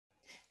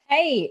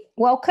Hey,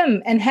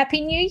 welcome and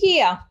Happy New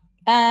Year.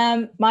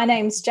 My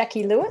name's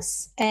Jacqui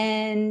Lewis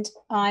and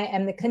I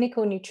am the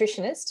clinical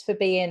nutritionist for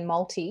BN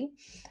Multi.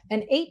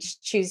 And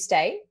each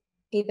Tuesday,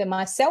 either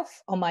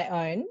myself on my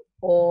own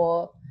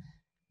or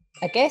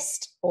a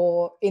guest,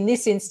 or in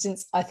this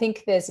instance, I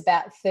think there's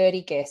about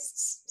 30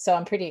 guests. So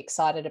I'm pretty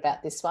excited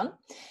about this one.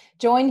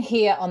 Join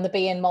here on the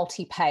BN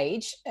Multi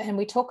page and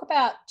we talk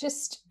about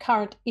just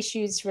current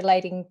issues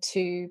relating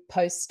to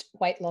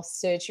post-weight loss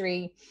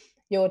surgery,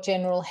 your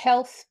general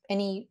health,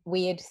 any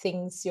weird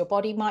things your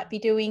body might be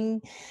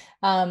doing.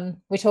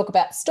 We talk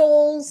about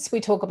stalls,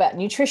 we talk about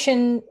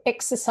nutrition,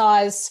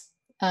 exercise,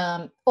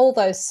 all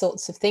those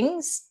sorts of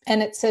things.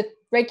 And it's a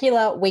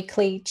regular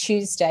weekly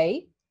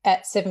Tuesday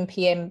at 7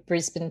 p.m.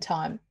 Brisbane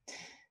time.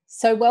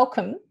 So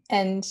welcome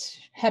and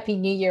Happy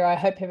New Year. I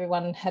hope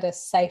everyone had a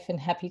safe and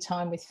happy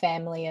time with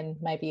family and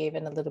maybe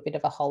even a little bit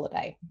of a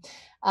holiday.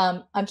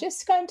 I'm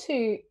just going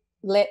to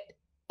let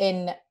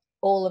in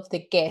all of the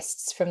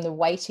guests from the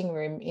waiting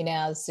room in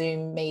our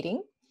Zoom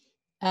meeting.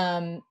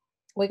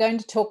 We're going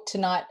to talk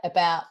tonight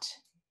about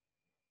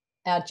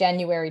our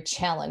January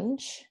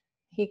challenge.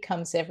 Here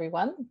comes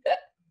everyone.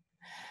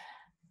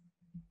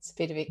 It's a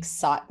bit of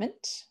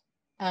excitement.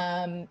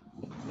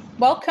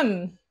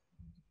 Welcome.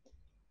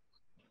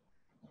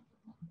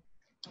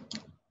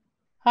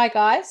 Hi,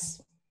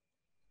 guys.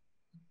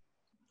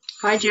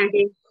 Hi,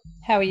 Jacqui.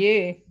 How are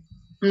you?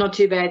 Not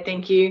too bad,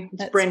 thank you. It's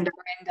That's Brenda.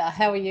 Brenda,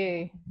 how are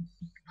you?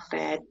 Not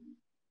bad.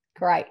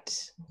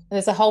 Great.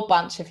 There's a whole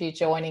bunch of you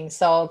joining,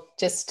 so I'll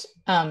just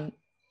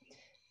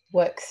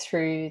work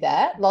through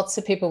that. Lots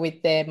of people with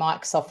their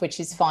mics off, which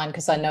is fine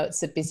because I know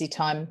it's a busy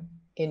time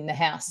in the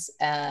house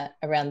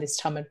around this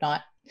time of night.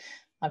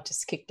 I've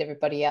just kicked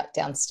everybody out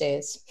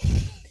downstairs.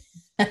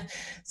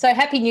 So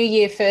Happy New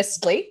Year,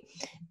 firstly.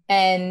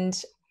 And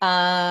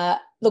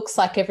looks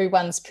like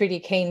everyone's pretty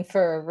keen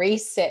for a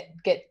reset,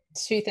 get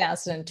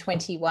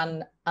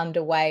 2021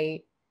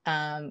 underway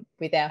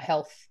with our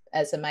health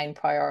as a main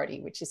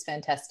priority, which is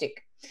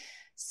fantastic.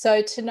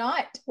 So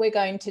tonight we're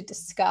going to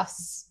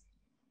discuss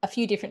a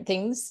few different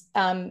things.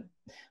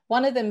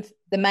 One of them,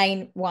 the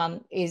main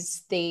one,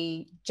 is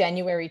the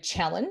January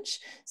challenge.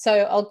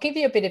 So I'll give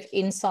you a bit of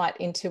insight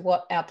into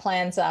what our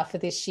plans are for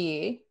this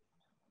year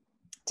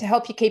to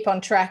help you keep on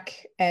track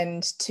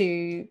and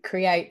to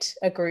create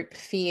a group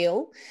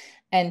feel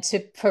and to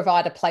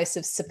provide a place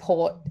of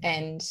support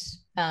and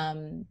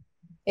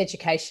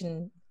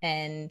education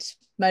and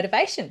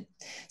motivation.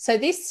 So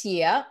this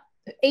year,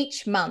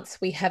 each month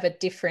we have a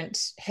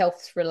different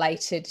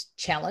health-related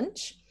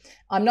challenge.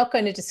 I'm not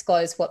going to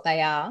disclose what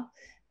they are.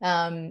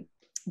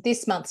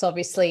 This month's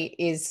obviously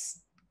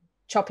is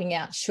chopping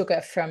out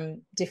sugar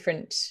from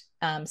different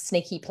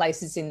sneaky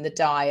places in the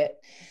diet.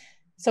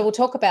 So we'll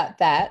talk about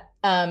that.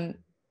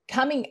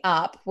 Coming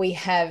up, we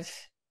have,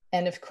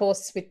 and of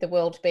course, with the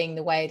world being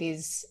the way it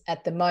is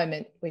at the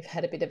moment, we've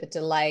had a bit of a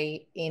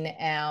delay in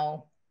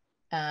our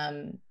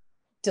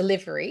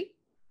delivery.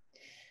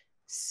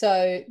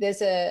 So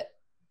there's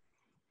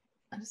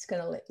I'm just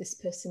going to let this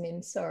person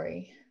in,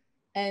 sorry.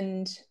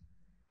 And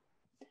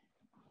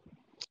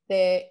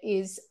there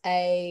is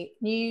a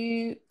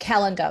new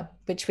calendar,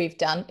 which we've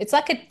done. It's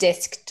like a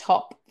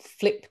desktop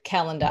flip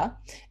calendar,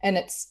 and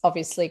it's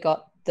obviously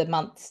got the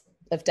month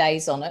of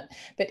days on it,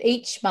 but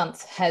each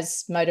month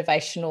has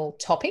motivational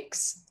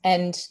topics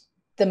and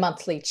the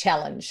monthly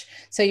challenge.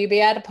 So you'll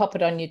be able to pop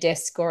it on your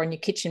desk or on your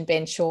kitchen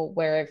bench or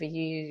wherever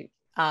you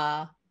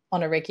are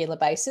on a regular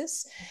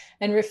basis,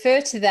 and refer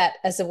to that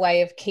as a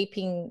way of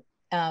keeping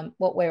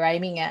what we're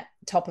aiming at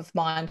top of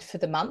mind for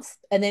the month.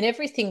 And then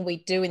everything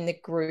we do in the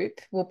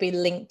group will be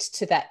linked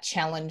to that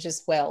challenge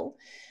as well.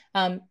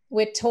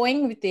 We're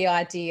toying with the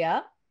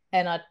idea,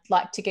 and I'd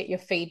like to get your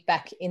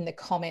feedback in the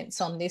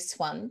comments on this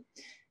one.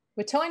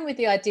 We're toying with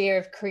the idea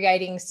of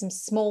creating some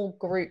small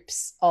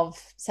groups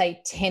of,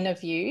 say, 10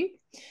 of you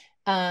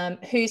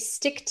who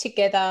stick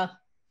together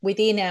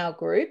within our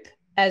group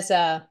as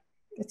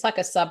it's like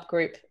a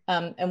subgroup,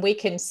 and we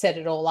can set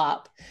it all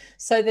up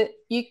so that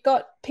you've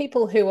got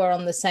people who are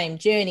on the same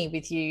journey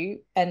with you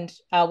and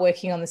are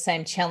working on the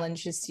same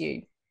challenge as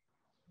you.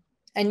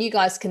 And you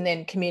guys can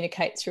then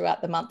communicate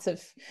throughout the month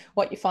of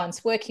what you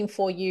find's working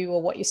for you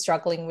or what you're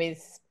struggling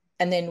with,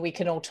 and then we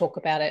can all talk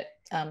about it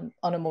on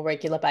a more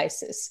regular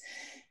basis.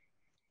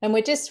 And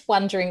we're just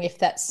wondering if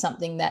that's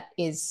something that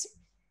is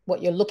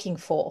what you're looking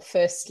for,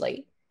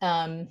 firstly.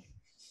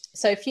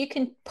 So if you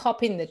can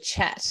pop in the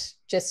chat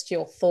just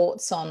your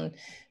thoughts on,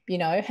 you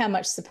know, how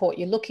much support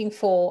you're looking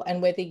for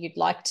and whether you'd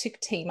like to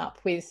team up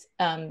with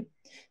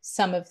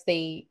some of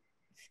the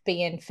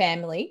BN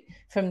family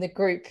from the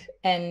group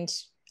and,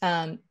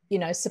 you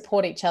know,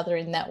 support each other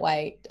in that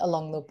way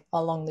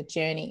along the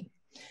journey.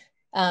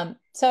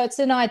 So it's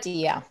an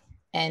idea,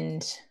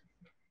 and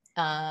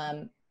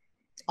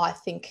I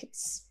think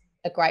it's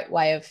a great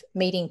way of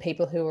meeting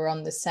people who are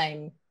on the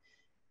same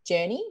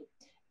journey.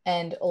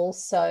 And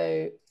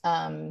also,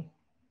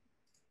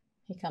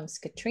 here comes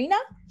Katrina.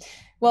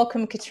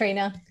 Welcome,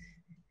 Katrina.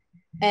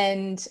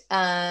 And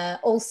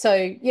also,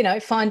 you know,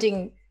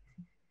 finding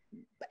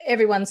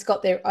everyone's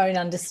got their own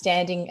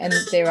understanding and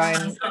their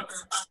own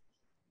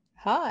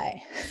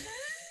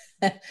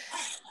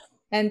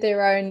and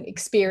their own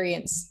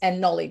experience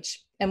and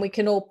knowledge. And we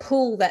can all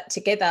pull that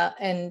together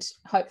and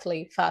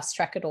hopefully fast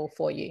track it all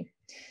for you.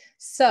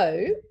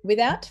 So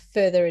without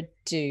further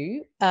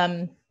ado,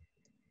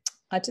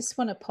 I just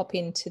want to pop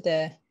into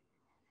the,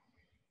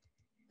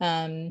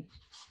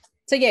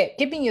 so yeah,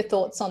 give me your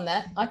thoughts on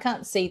that. I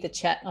can't see the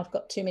chat. I've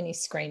got too many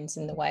screens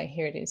in the way.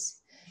 Here it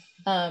is.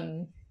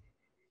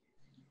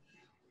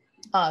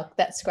 Oh,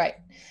 that's great.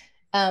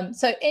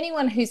 So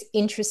anyone who's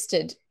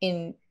interested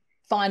in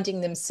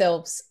finding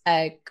themselves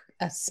a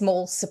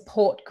small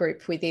support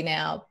group within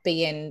our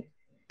BN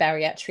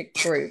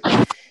Bariatric group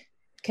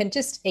can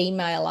just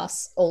email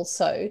us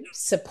also,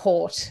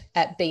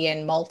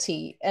 support@BN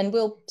Multi, and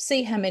we'll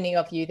see how many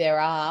of you there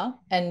are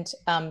and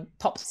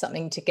pop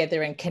something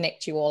together and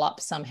connect you all up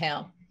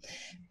somehow.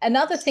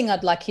 Another thing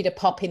I'd like you to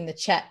pop in the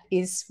chat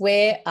is,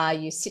 where are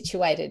you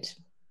situated?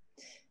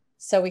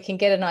 So we can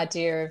get an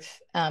idea of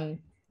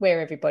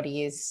where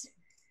everybody is.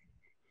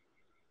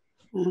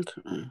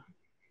 Okay.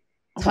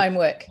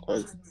 Homework.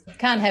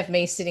 Can't have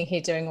me sitting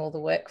here doing all the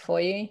work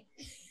for you.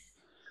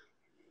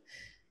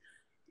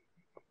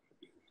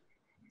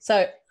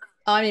 So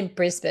I'm in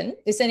Brisbane.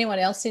 Is anyone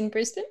else in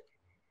Brisbane?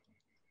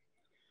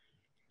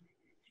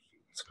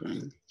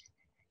 Screen.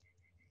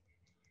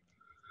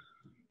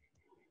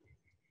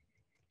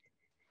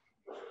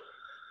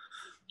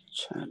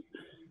 Chat.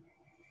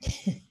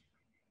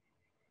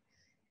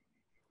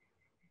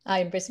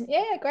 In Brisbane?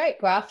 Yeah, great.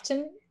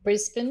 Grafton,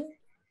 Brisbane.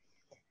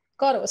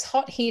 God, it was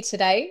hot here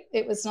today.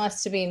 It was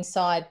nice to be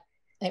inside.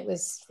 It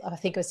was, I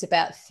think it was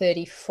about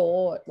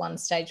 34 at one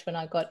stage when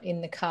I got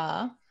in the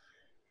car.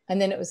 And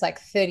then it was like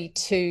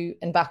 32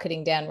 and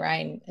bucketing down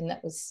rain. And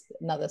that was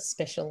another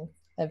special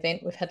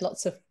event. We've had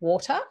lots of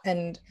water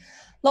and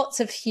lots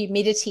of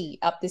humidity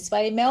up this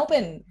way.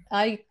 Melbourne.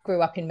 I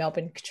grew up in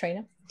Melbourne,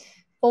 Katrina.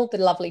 All the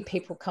lovely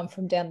people come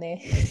from down there.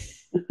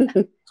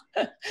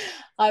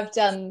 I've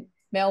done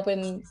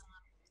Melbourne,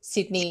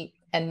 Sydney,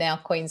 and now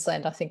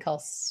Queensland. I think I'll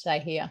stay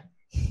here.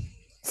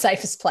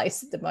 Safest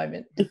place at the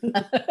moment.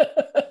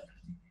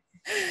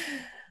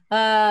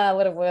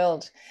 What a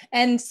world.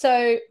 And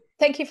so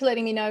thank you for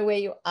letting me know where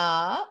you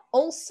are.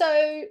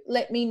 Also,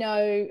 let me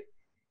know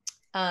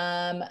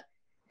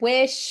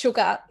where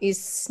sugar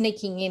is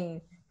sneaking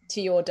in to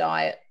your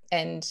diet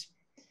and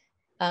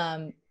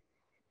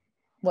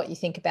what you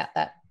think about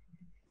that.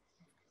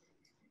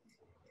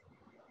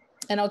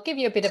 And I'll give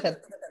you a bit of a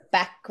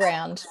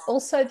background.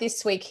 Also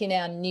this week in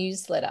our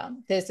newsletter,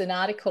 there's an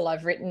article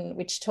I've written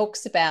which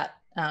talks about,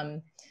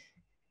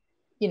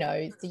 you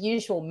know, the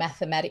usual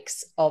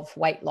mathematics of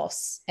weight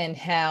loss and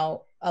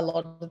how a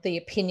lot of the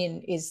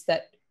opinion is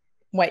that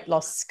weight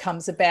loss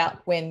comes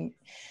about when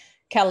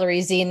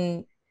calories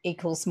in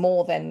equals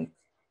more than,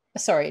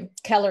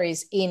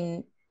 calories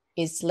in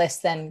is less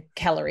than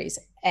calories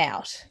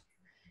out.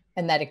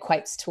 And that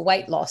equates to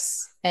weight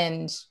loss.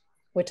 And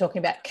we're talking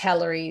about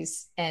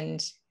calories,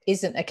 and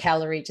isn't a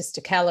calorie just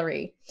a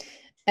calorie?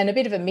 And a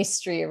bit of a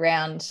mystery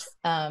around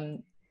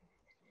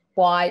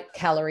why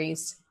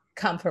calories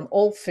come from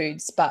all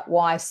foods, but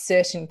why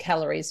certain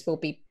calories will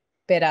be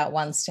better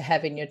ones to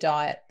have in your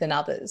diet than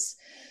others.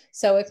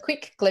 So a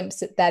quick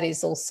glimpse at that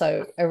is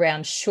also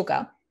around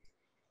sugar.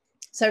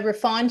 So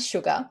refined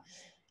sugar,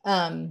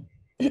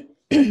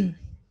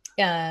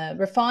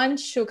 refined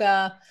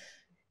sugar,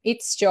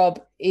 its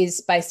job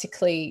is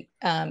basically,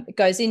 it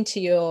goes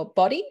into your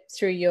body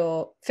through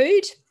your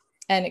food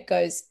and it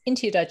goes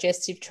into your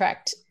digestive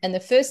tract. And the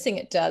first thing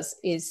it does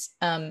is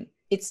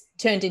it's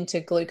turned into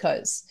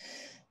glucose.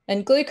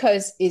 And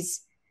glucose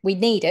is, we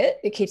need it.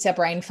 It keeps our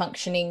brain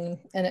functioning,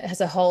 and it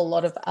has a whole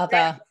lot of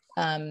other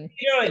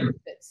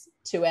benefits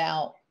to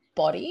our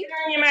body.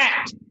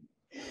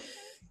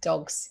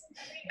 Dogs.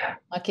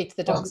 I kicked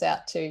the dogs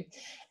out too.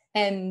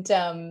 And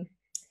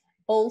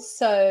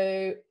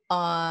also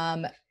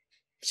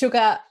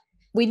sugar,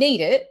 we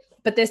need it,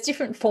 but there's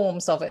different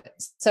forms of it.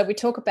 So we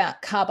talk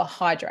about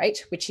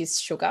carbohydrate, which is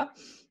sugar,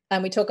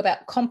 and we talk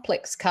about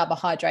complex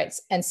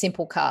carbohydrates and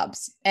simple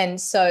carbs. And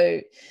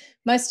so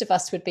most of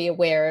us would be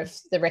aware of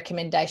the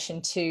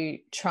recommendation to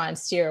try and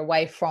steer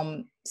away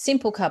from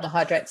simple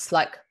carbohydrates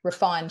like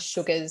refined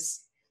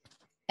sugars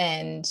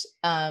and is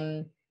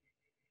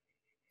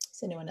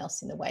anyone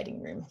else in the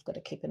waiting room? I've got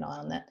to keep an eye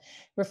on that.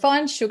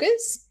 Refined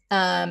sugars,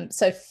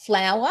 so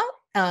flour,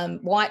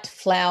 white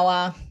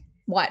flour,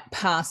 white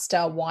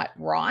pasta, white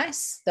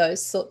rice,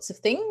 those sorts of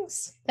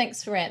things.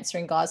 Thanks for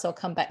answering, guys. I'll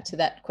come back to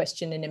that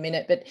question in a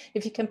minute. But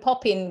if you can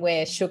pop in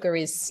where sugar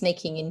is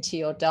sneaking into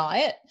your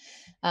diet,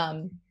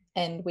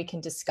 and we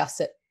can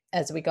discuss it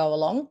as we go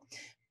along.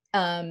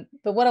 But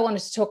what I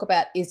wanted to talk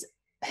about is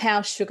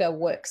how sugar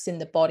works in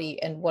the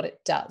body and what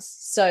it does.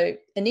 So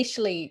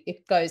initially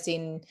it goes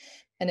in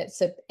and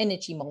it's an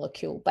energy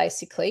molecule.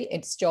 Basically,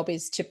 its job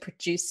is to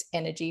produce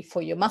energy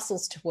for your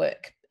muscles to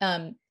work.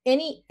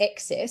 Any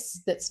excess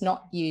that's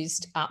not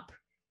used up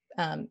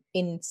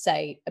in,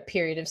 say, a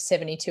period of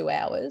 72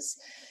 hours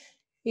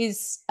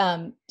is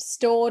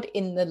stored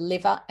in the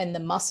liver and the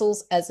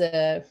muscles as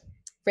a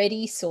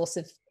ready source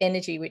of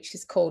energy, which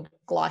is called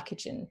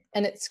glycogen.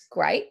 And it's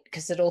great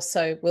because it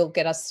also will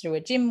get us through a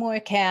gym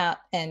workout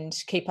and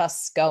keep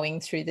us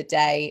going through the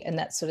day and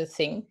that sort of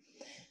thing.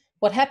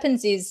 What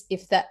happens is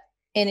if that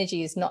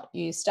energy is not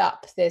used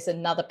up, there's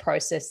another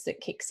process that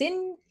kicks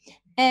in,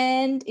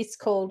 and it's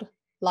called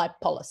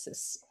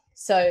lipolysis.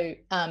 So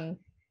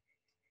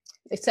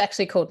it's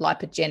actually called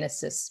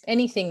lipogenesis.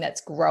 Anything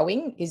that's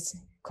growing is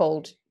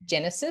called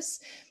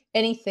genesis.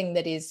 Anything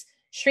that is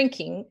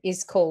shrinking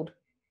is called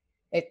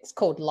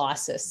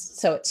lysis.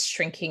 So it's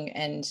shrinking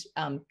and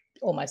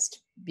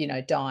almost,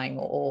 dying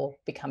or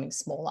becoming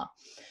smaller.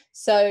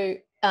 So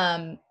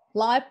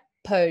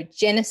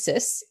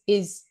lipogenesis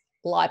is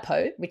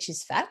lipo, which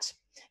is fat,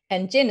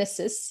 and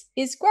genesis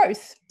is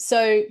growth.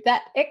 So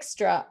that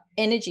extra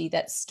energy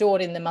that's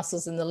stored in the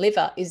muscles and the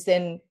liver is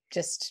then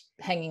just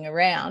hanging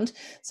around.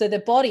 So the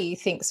body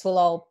thinks, well,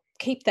 I'll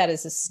keep that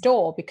as a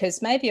store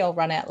because maybe I'll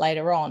run out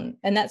later on.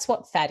 And that's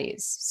what fat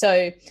is.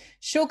 So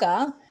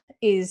sugar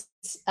is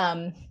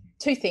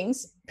two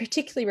things,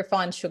 particularly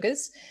refined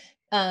sugars.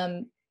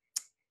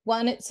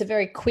 One, it's a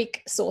very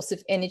quick source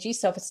of energy.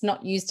 So if it's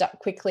not used up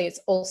quickly, it's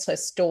also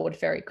stored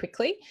very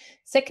quickly.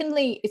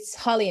 Secondly, it's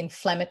highly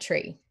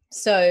inflammatory.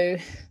 So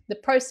the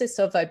process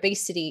of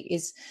obesity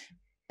is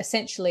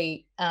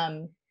essentially,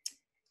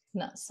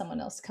 someone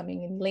else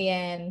coming in,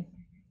 Leanne.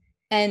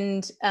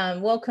 And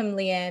welcome,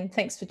 Leanne.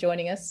 Thanks for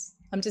joining us.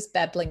 I'm just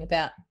babbling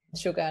about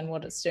sugar and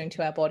what it's doing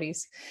to our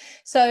bodies.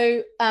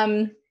 So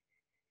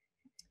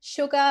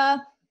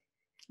sugar,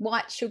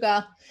 white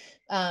sugar,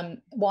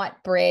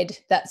 white bread,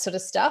 that sort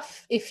of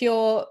stuff. If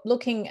you're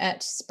looking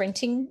at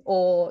sprinting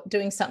or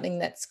doing something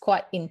that's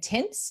quite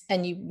intense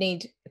and you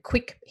need a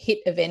quick hit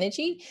of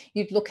energy,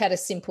 you'd look at a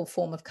simple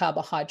form of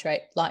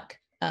carbohydrate like,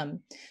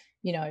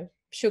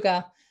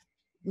 sugar,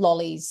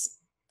 lollies,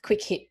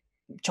 quick hit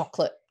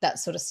chocolate, that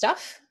sort of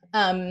stuff.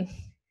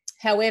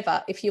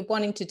 However, if you're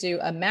wanting to do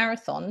a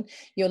marathon,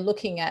 you're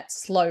looking at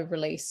slow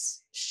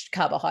release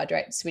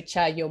carbohydrates, which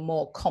are your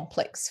more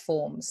complex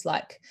forms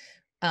like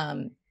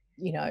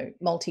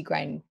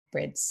multigrain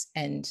breads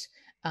and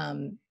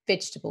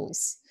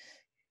vegetables,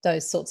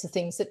 those sorts of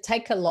things that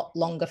take a lot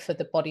longer for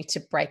the body to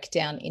break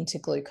down into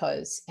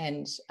glucose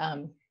and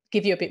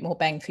give you a bit more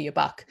bang for your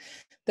buck.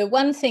 The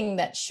one thing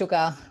that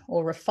sugar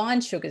or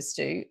refined sugars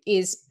do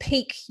is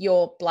peak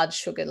your blood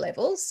sugar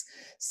levels.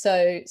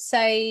 So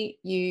say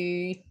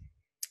you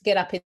get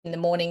up in the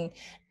morning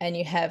and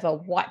you have a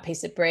white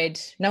piece of bread.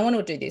 No one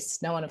will do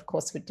this. No one, of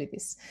course, would do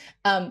this.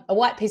 A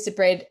white piece of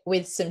bread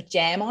with some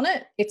jam on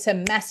it. It's a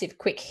massive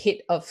quick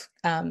hit of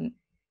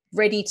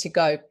ready to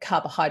go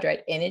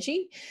carbohydrate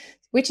energy,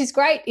 which is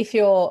great if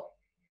you're,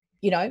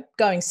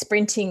 going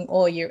sprinting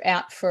or you're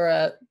out for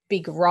a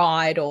big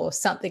ride or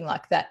something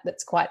like that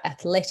that's quite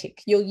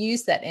athletic. You'll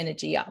use that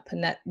energy up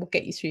and that will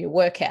get you through your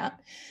workout.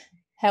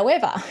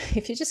 However,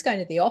 if you're just going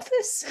to the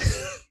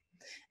office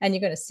and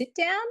you're going to sit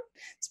down,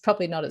 it's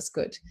probably not as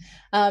good.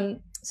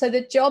 So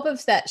the job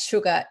of that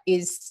sugar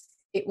is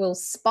it will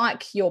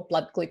spike your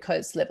blood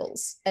glucose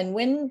levels. And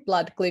when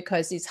blood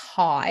glucose is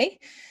high,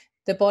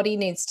 the body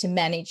needs to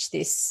manage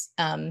this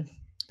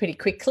pretty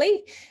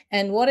quickly.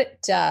 And what it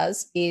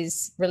does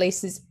is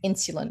releases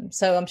insulin.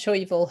 So I'm sure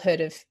you've all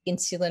heard of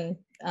insulin,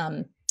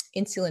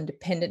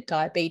 insulin-dependent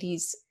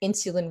diabetes,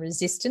 insulin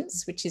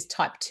resistance, which is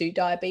type 2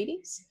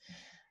 diabetes.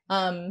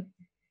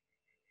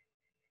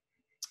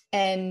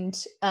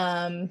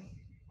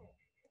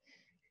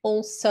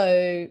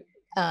 Also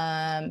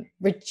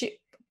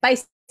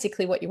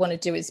basically what you want to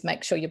do is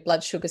make sure your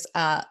blood sugars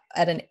are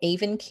at an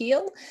even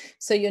keel.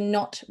 So you're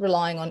not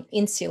relying on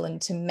insulin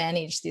to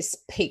manage this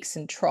peaks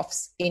and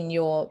troughs in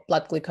your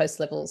blood glucose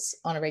levels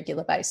on a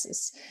regular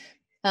basis.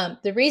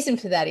 The reason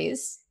for that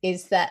is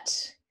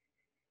that,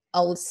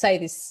 I'll say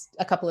this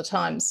a couple of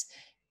times,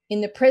 in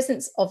the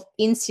presence of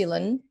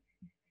insulin,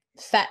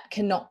 fat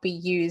cannot be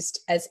used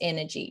as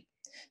energy.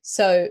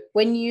 So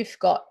when you've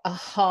got a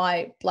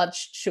high blood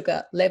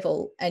sugar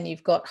level and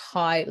you've got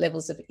high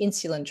levels of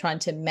insulin trying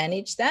to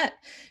manage that,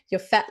 your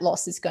fat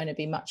loss is going to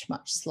be much,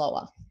 much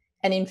slower.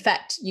 And in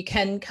fact, you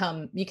can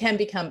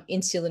become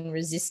insulin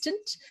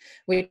resistant,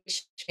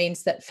 which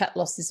means that fat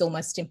loss is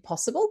almost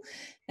impossible.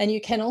 And you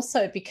can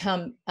also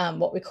become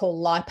what we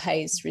call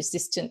lipase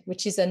resistant,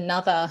 which is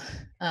another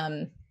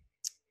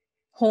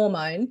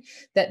hormone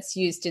that's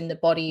used in the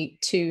body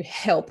to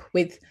help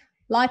with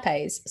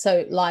lipase.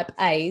 So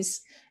lipase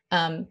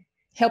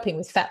helping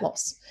with fat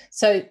loss.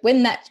 So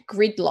when that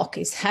gridlock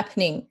is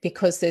happening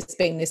because there's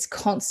been this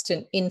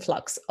constant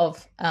influx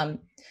of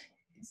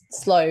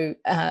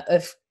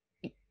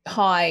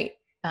high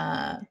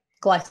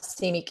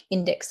glycemic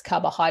index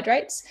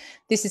carbohydrates,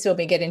 this is when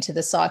we get into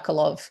the cycle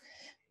of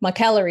my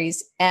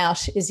calories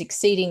out is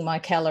exceeding my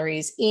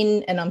calories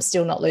in and I'm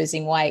still not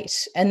losing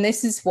weight. And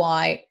this is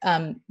why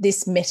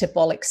this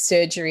metabolic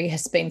surgery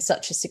has been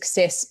such a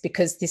success,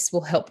 because this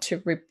will help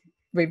to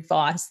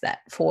revise that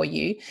for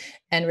you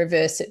and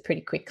reverse it pretty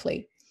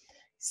quickly.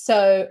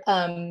 So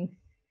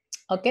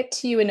I'll get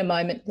to you in a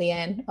moment,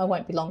 Leanne. I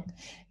won't be long.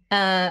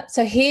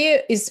 So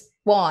here is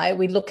why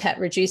we look at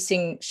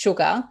reducing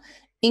sugar,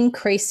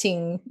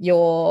 increasing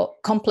your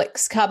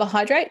complex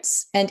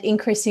carbohydrates and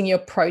increasing your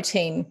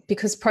protein,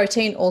 because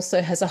protein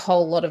also has a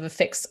whole lot of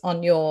effects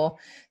on your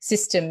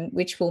system,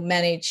 which will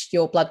manage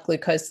your blood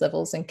glucose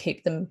levels and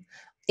keep them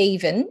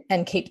even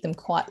and keep them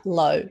quite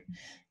low.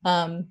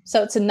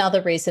 So it's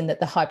another reason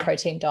that the high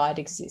protein diet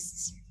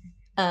exists.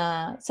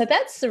 So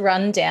that's the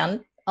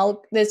rundown.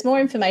 There's more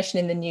information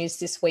in the news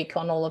this week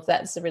on all of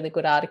that. It's a really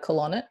good article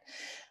on it.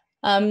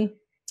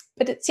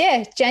 But it's,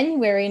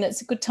 January, and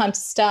it's a good time to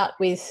start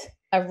with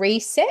a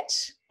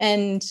reset.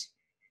 And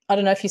I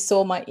don't know if you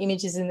saw my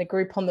images in the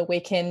group on the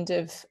weekend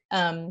of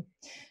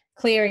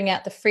clearing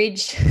out the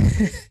fridge,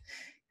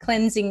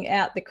 cleansing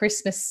out the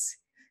Christmas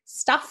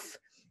stuff,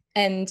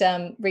 and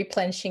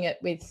replenishing it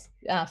with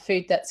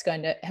food that's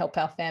going to help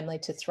our family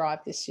to thrive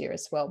this year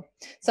as well.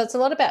 So it's a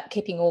lot about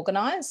keeping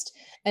organised,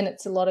 and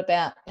it's a lot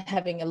about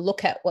having a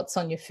look at what's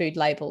on your food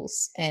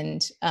labels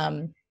and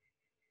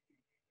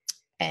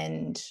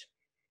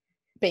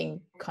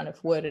being kind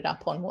of worded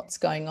up on what's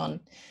going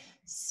on.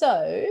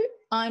 So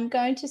I'm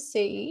going to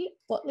see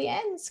what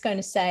Leanne's going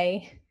to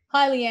say.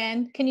 Hi,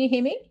 Leanne. Can you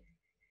hear me?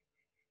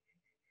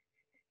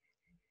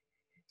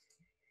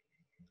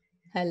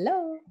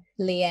 Hello,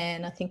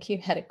 Leanne. I think you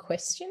had a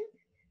question.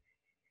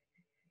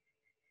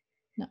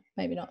 No,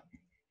 maybe not.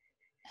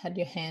 Had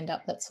your hand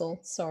up, that's all.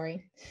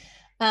 Sorry.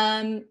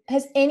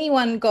 Has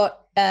anyone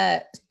got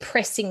a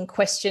pressing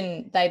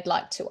question they'd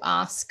like to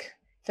ask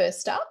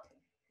first up?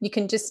 You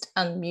can just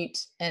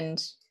unmute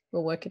and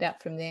we'll work it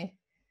out from there.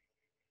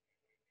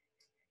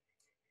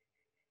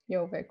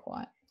 You're all very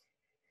quiet.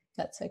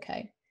 That's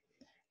okay.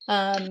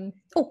 Hi,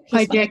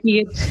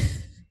 Jacqui.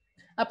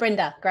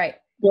 Brenda, great.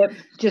 Yep,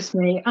 just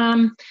me.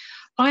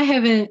 I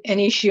have an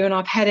issue, and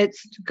I've had it.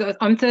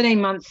 I'm 13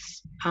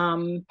 months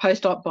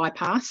post-op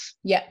bypass.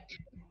 Yeah.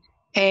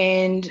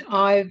 And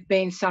I've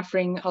been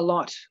suffering a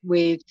lot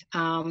with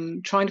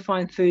trying to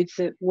find foods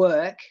that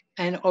work,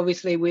 and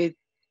obviously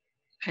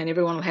and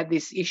everyone will have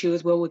this issue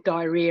as well with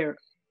diarrhea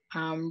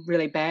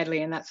really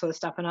badly and that sort of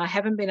stuff. And I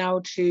haven't been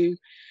able to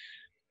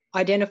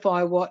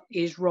identify what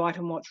is right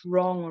and what's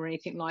wrong or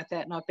anything like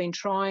that. And I've been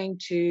trying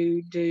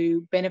to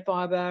do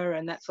Benefiber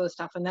and that sort of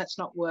stuff, and that's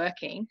not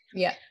working.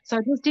 Yeah. So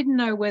I just didn't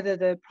know whether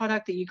the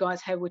product that you guys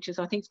have, which is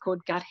I think it's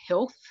called Gut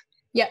Health.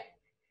 Yeah.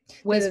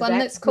 There's one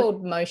that's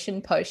called Motion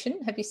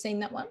Potion. Have you seen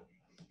that one?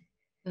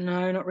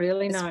 No, not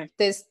really, no.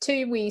 There's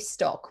two we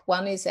stock.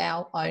 One is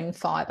our own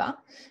fibre,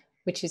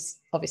 which is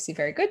obviously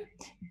very good.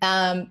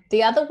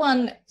 The other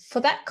one, for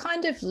that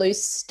kind of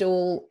loose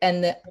stool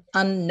and the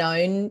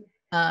unknown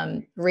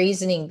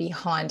reasoning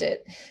behind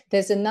it,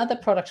 there's another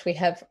product we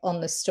have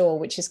on the store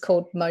which is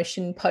called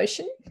Motion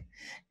Potion,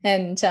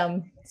 and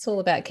it's all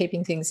about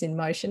keeping things in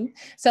motion.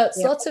 So it's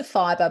lots of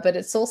fibre, but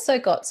it's also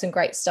got some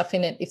great stuff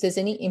in it. If there's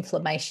any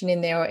inflammation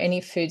in there or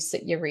any foods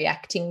that you're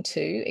reacting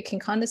to, it can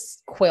kind of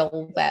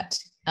quell that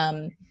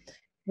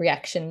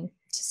reaction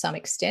to some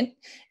extent.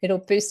 It'll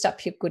boost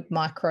up your good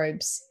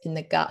microbes in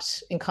the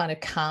gut and kind of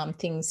calm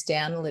things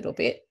down a little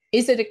bit.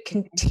 Is it a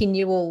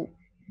continual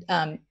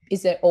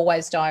is there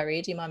always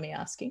diarrhea? Do you mind me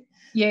asking?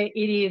 Yeah,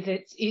 it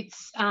is.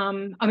 It's I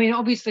mean,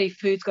 obviously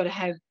food's got to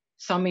have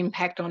some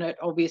impact on it,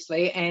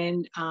 obviously.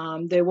 And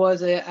there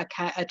was a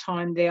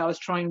time there I was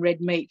trying red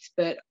meats,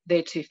 but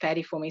they're too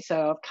fatty for me.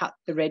 So I've cut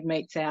the red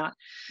meats out.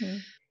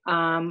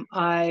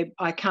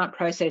 I can't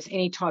process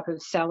any type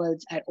of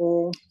salads at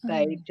all.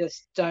 They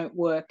just don't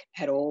work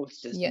at all.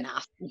 It's just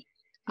nasty.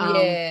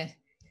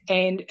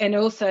 And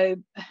also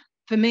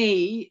for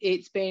me,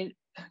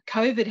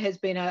 COVID has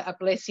been a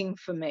blessing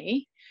for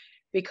me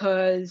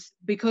because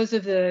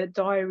of the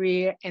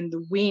diarrhea and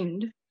the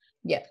wind.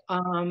 Yeah.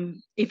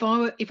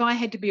 If I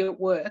had to be at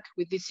work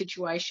with this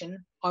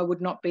situation, I would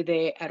not be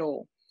there at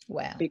all.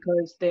 Wow.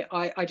 Because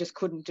I just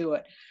couldn't do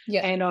it.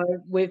 Yeah. And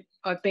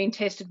I've been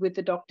tested with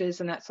the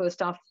doctors and that sort of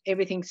stuff.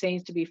 Everything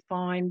seems to be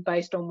fine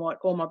based on what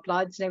all my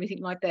bloods and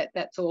everything like that.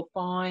 That's all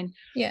fine.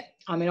 Yeah.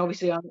 I mean,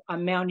 obviously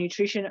I'm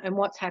malnutrition, and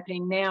what's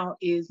happening now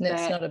is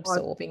that's not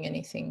absorbing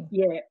anything.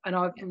 Yeah, and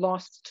I've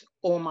lost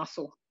all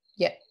muscle.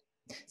 Yeah.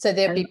 So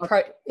there'd be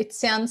it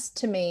sounds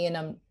to me, and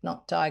I'm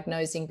not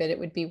diagnosing, but it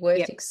would be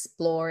worth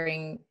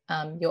exploring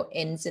your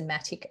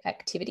enzymatic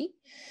activity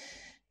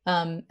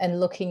and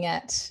looking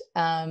at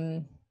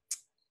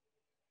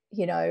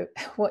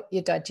what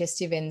your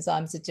digestive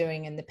enzymes are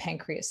doing and the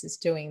pancreas is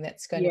doing.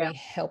 That's going to be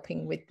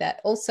helping with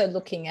that. Also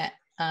looking at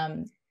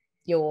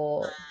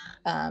your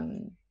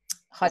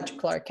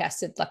hydrochloric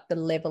acid, like the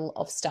level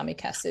of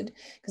stomach acid,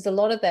 because a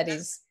lot of that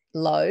is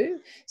low.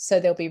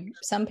 So there'll be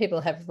some people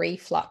have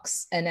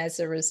reflux, and as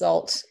a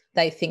result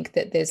they think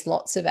that there's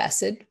lots of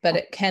acid, but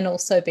it can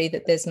also be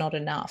that there's not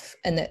enough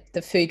and that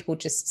the food will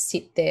just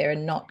sit there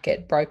and not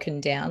get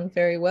broken down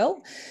very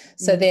well.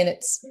 So then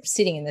it's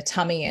sitting in the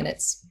tummy and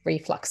it's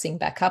refluxing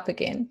back up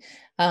again.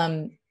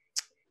 In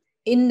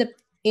the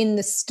in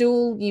the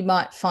stool, you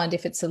might find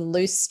if it's a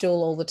loose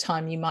stool all the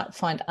time, you might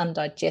find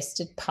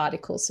undigested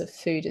particles of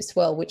food as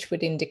well, which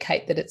would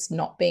indicate that it's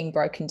not being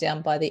broken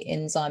down by the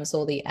enzymes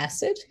or the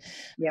acid.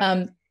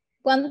 Yep.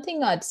 One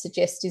thing I'd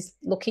suggest is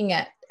looking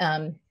at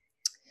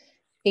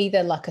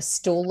either like a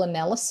stool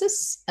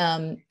analysis.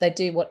 They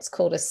do what's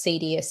called a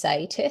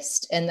CDSA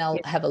test, and they'll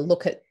have a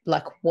look at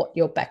like what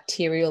your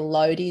bacterial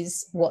load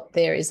is, what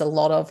there is a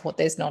lot of, what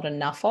there's not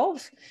enough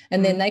of.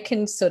 And then they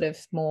can sort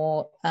of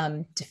more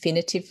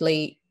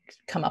definitively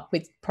come up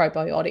with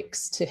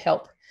probiotics to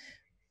help,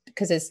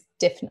 because there's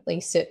definitely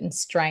certain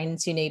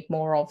strains you need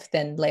more of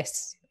than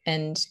less.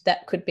 And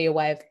that could be a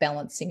way of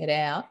balancing it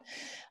out.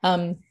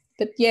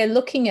 But yeah,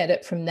 looking at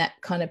it from that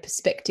kind of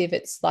perspective,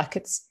 it's like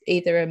it's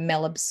either a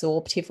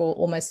malabsorptive or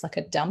almost like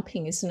a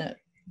dumping, isn't it?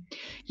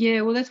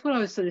 Yeah, well, that's what I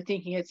was sort of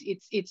thinking.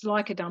 It's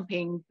like a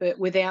dumping, but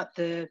without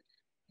the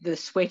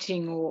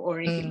sweating or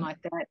anything like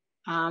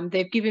that.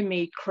 They've given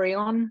me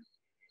Creon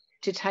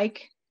to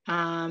take.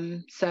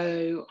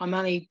 So I'm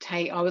only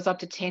I was up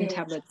to 10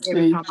 tablets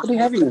every time. What are you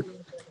having?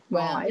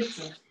 Wow.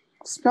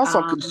 Smells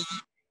like good.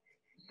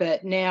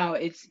 But now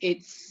it's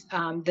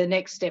the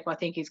next step, I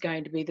think, is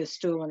going to be the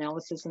stool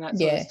analysis and that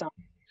sort of stuff.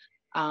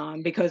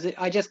 Because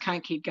I just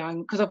can't keep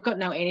going because I've got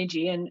no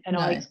energy, and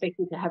I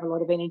expected to have a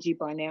lot of energy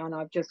by now, and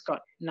I've just got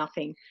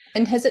nothing.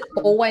 And has it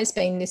always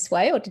been this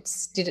way, or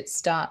did it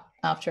start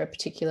after a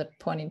particular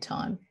point in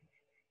time?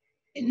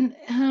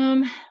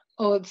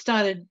 It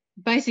started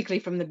basically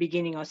from the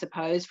beginning, I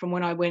suppose, from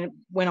when I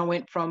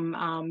went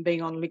from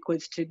being on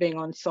liquids to being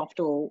on soft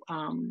or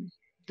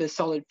the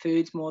solid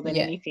foods more than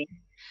anything.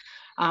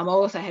 I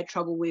also had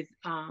trouble with,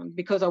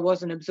 because I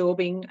wasn't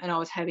absorbing and I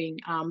was having,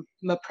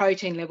 my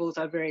protein levels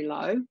are very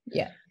low.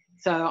 Yeah.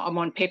 So I'm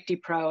on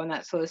PeptiPro and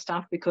that sort of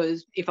stuff,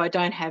 because if I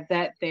don't have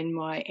that, then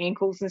my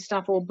ankles and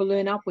stuff all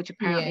balloon up, which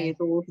apparently is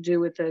all to do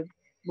with the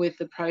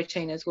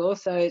protein as well.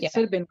 So it's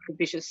sort of been a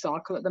vicious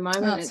cycle at the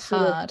moment. Oh, it's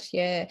hard,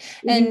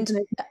 And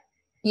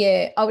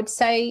I would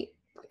say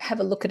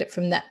have a look at it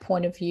from that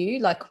point of view,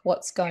 like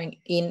what's going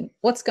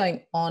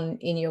on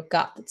in your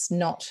gut that's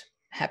not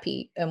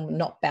happy and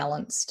not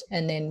balanced,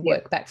 and then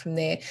work back from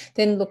there.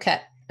 Then look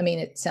at, I mean,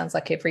 it sounds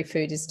like every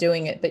food is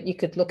doing it, but you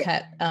could look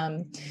at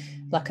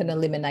like an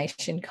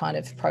elimination kind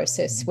of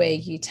process where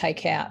you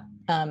take out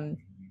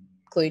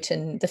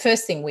gluten. The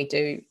first thing we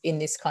do in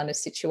this kind of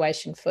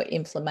situation for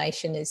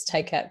inflammation is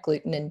take out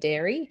gluten and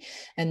dairy,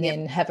 and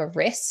then have a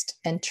rest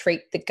and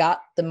treat the gut,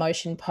 the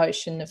motion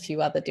potion, a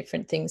few other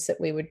different things that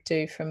we would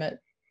do from a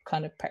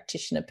kind of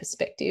practitioner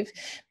perspective.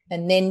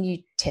 And then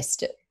you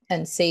test it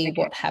and see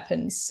what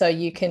happens. So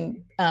you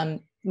can,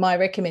 my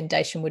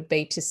recommendation would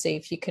be to see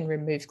if you can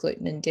remove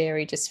gluten and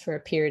dairy just for a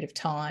period of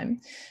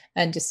time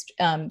and just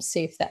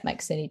see if that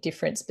makes any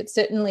difference. But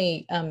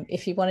certainly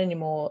if you want any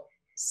more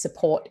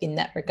support in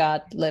that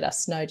regard, let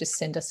us know, just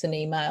send us an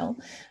email.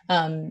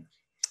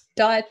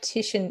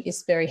 Dietitian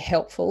is very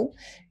helpful.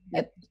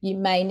 You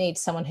may need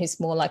someone who's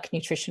more like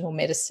nutritional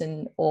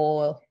medicine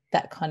or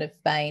that kind of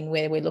vein,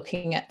 where we're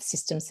looking at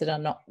systems that are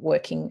not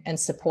working and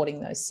supporting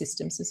those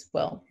systems as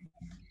well.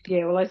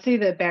 Yeah, well, I see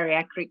the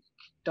bariatric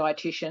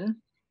dietitian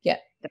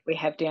that we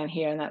have down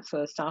here and that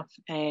sort of stuff.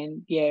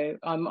 And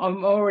I'm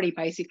already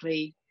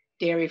basically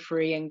dairy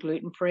free and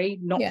gluten free,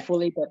 not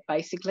fully, but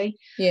basically.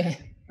 Yeah.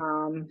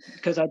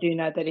 Because I do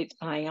know that it's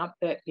playing up.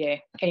 But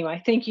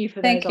anyway, thank you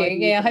for those ideas.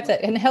 Yeah, I hope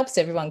that, and it helps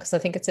everyone, because I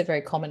think it's a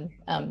very common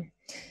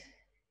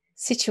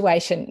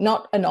situation,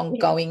 not an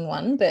ongoing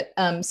one, but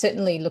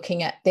certainly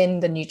looking at then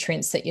the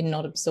nutrients that you're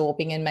not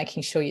absorbing and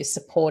making sure you're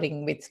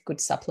supporting with good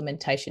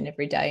supplementation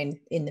every day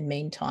in the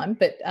meantime.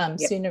 But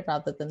sooner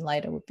rather than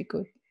later would be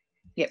good.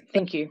 Yep,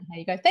 thank you. There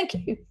you go. Thank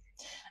you.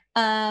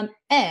 And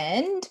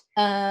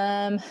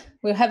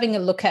we're having a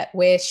look at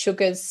where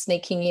sugar's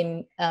sneaking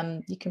in.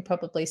 You can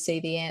probably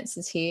see the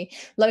answers here.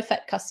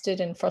 Low-fat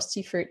custard and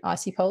frosty fruit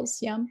icy poles,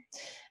 yum.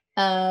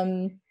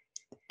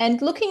 And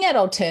looking at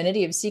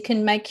alternatives, you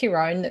can make your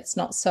own that's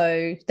not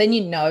so, then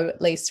you know at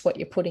least what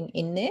you're putting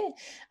in there.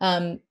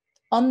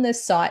 On the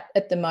site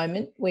at the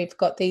moment, we've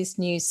got these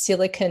new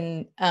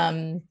silicone,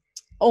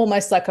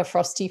 almost like a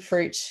frosty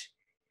fruit,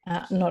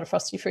 not a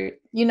frosty fruit,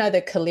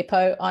 the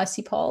Calippo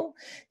icy pole.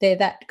 They're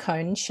that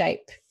cone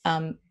shape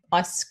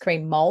ice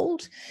cream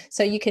mold.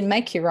 So you can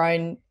make your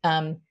own,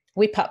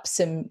 whip up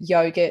some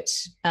yogurt,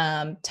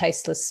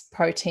 tasteless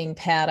protein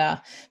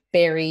powder,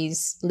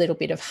 berries, a little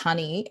bit of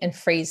honey, and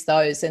freeze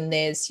those, and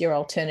there's your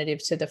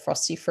alternative to the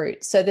frosty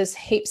fruit. So there's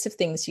heaps of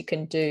things you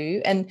can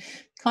do, and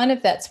kind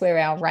of that's where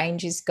our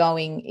range is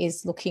going,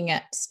 is looking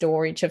at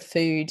storage of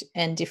food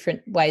and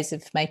different ways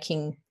of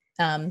making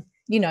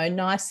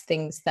nice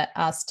things that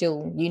are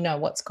still,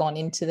 what's gone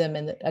into them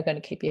and that are going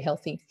to keep you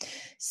healthy.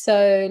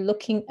 So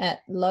looking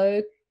at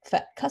low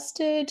fat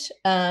custard,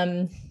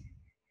 I've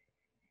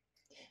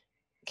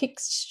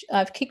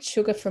kicked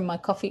sugar from my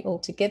coffee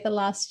altogether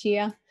last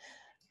year.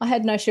 I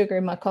had no sugar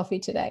in my coffee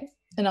today,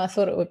 and I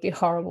thought it would be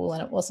horrible,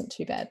 and it wasn't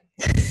too bad.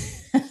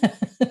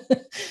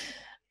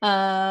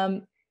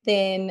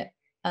 Then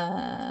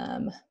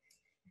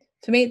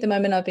For me at the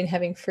moment, I've been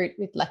having fruit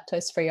with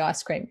lactose-free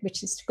ice cream,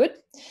 which is good.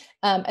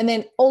 And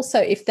then also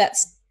if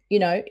that's,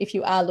 if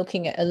you are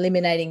looking at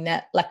eliminating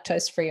that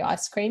lactose-free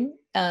ice cream,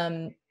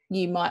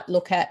 you might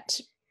look at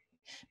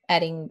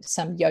adding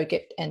some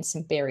yogurt and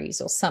some berries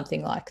or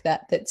something like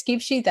that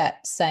gives you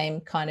that same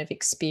kind of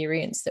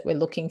experience that we're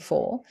looking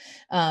for,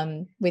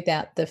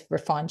 without the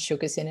refined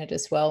sugars in it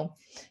as well.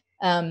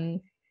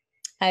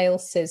 Ale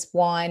says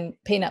wine,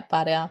 peanut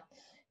butter,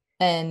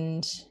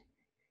 and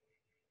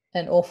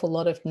an awful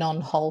lot of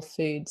non-whole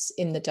foods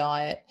in the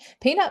diet.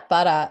 Peanut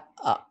butter,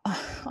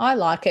 I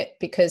like it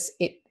because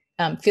it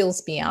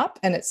fills me up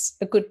and it's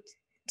a good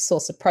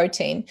source of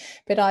protein,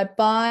 but I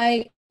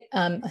buy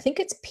I think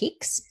it's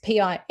Pix,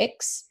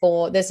 P-I-X,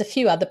 or there's a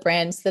few other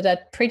brands that are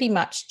pretty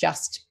much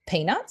just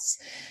peanuts.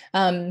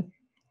 And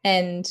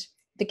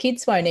the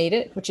kids won't eat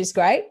it, which is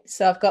great.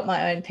 So I've got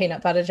my own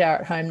peanut butter jar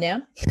at home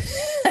now.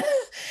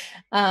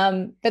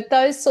 But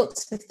those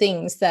sorts of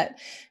things that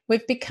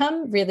we've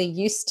become really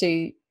used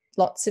to,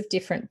 lots of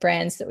different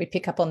brands that we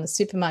pick up on the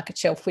supermarket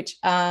shelf, which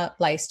are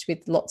laced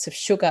with lots of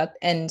sugar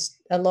and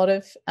a lot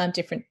of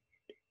different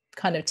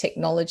kind of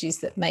technologies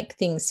that make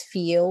things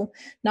feel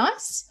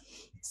nice.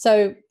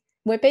 So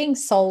we're being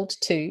sold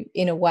to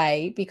in a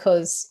way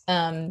because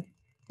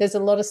there's a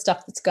lot of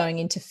stuff that's going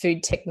into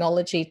food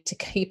technology to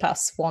keep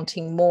us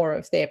wanting more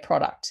of their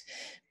product.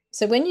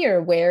 So when you're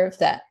aware of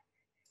that,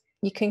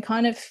 you can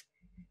kind of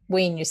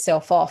wean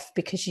yourself off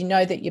because you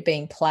know that you're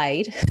being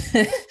played,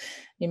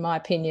 in my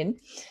opinion.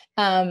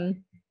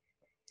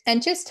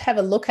 And just have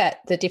a look at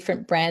the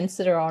different brands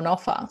that are on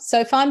offer. So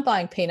if I'm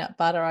buying peanut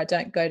butter, I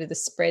don't go to the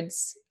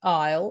spreads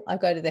aisle. I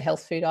go to the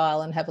health food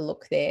aisle and have a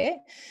look there.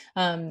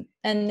 And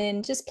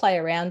then just play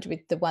around with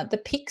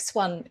the Pix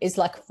one is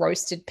like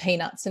roasted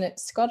peanuts and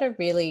it's got a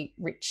really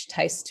rich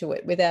taste to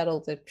it without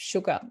all the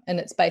sugar. And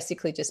it's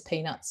basically just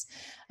peanuts.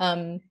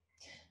 And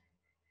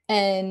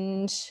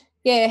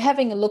yeah,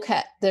 having a look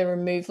at the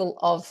removal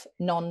of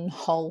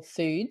non-whole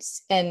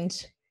foods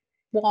and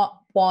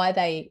why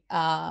they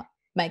are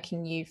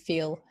making you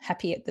feel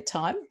happy at the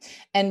time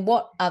and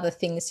what other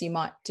things you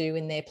might do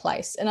in their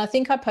place. And I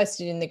think I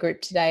posted in the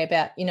group today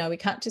about, we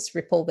can't just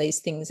rip all these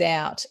things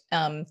out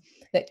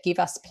that give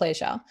us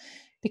pleasure,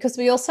 because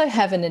we also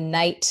have an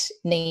innate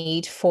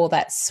need for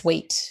that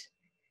sweet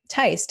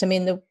taste. I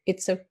mean,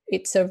 it's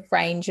a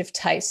range of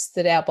tastes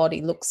that our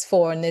body looks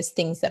for, and there's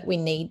things that we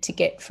need to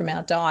get from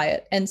our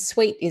diet, and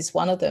sweet is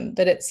one of them,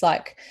 but it's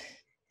like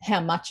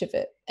how much of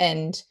it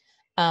and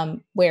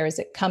where is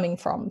it coming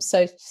from?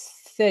 So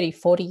 30,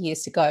 40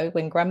 years ago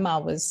when grandma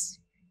was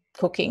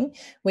cooking,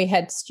 we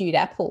had stewed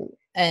apple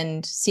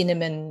and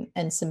cinnamon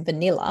and some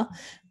vanilla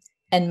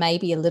and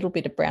maybe a little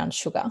bit of brown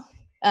sugar.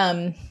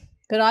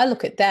 But I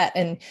look at that,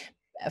 and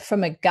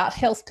from a gut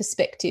health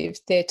perspective,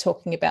 they're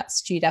talking about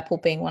stewed apple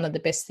being one of the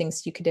best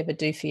things you could ever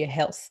do for your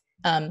health.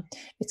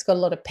 It's got a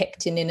lot of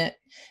pectin in it,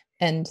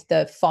 and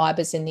the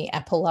fibers in the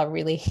apple are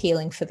really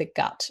healing for the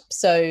gut.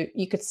 So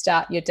you could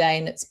start your day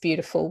and it's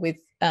beautiful with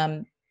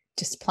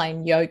just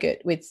plain yogurt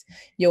with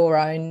your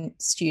own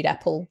stewed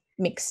apple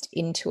mixed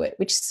into it,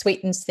 which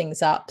sweetens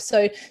things up.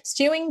 So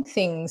stewing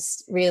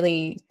things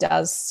really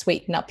does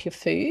sweeten up your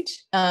food.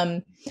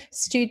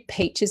 Stewed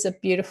peaches are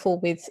beautiful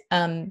with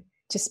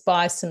just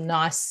buy some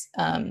nice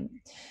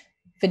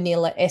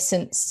vanilla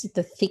essence,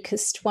 the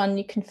thickest one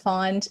you can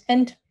find.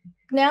 And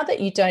now that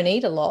you don't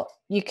eat a lot,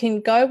 you can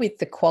go with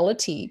the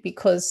quality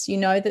because you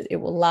know that it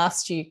will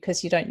last you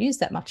because you don't use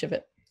that much of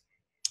it.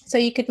 So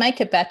you could make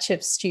a batch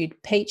of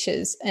stewed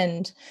peaches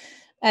and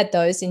add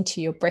those into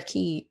your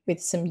brekkie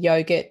with some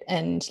yogurt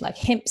and like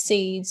hemp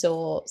seeds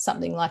or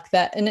something like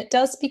that. And it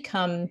does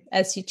become,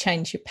 as you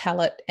change your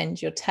palate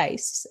and your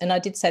tastes, and I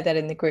did say that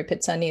in the group,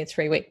 it's only a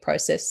 3-week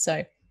process,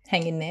 so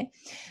hang in there.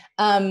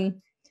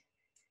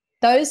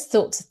 Those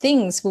sorts of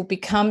things will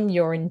become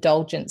your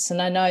indulgence. And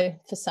I know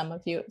for some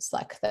of you, it's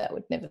like that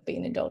would never be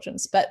an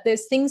indulgence, but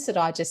there's things that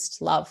I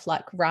just love,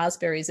 like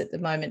raspberries at the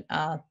moment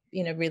are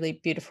in a really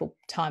beautiful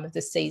time of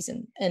the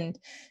season. And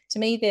to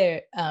me,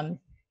 they're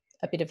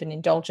a bit of an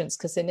indulgence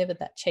because they're never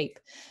that cheap,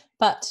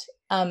 but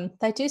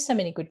they do so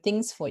many good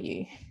things for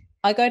you.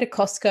 I go to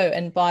Costco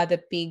and buy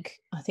the big,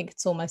 I think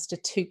it's almost a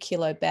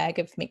 2-kilo bag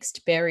of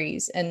mixed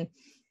berries. And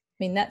I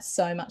mean, that's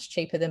so much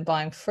cheaper than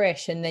buying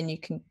fresh. And then you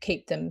can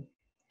keep them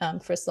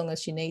for as long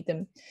as you need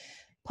them.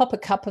 Pop a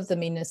cup of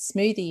them in a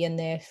smoothie and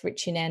they're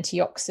rich in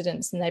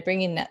antioxidants and they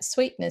bring in that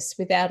sweetness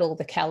without all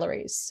the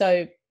calories.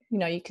 So,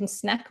 you can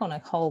snack on a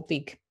whole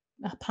big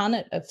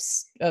punnet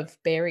of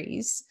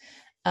berries.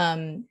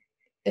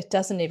 It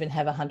doesn't even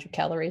have 100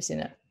 calories in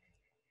it.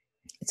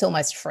 It's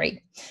almost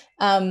free.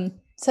 So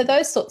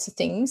those sorts of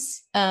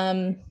things.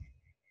 And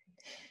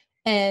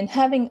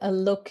having a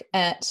look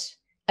at,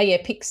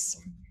 Pix.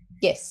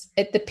 Yes,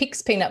 the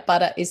Pix peanut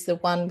butter is the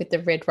one with the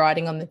red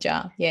writing on the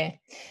jar. Yeah.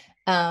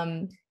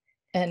 And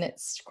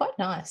it's quite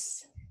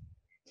nice.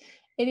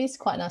 It is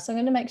quite nice. I'm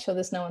going to make sure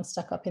there's no one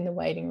stuck up in the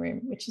waiting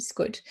room, which is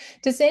good.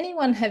 Does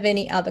anyone have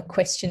any other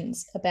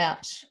questions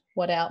about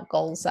what our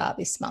goals are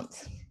this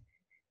month?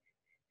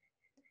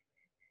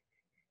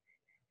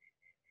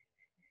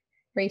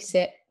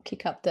 reset,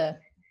 kick up the,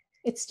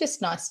 it's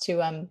just nice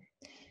to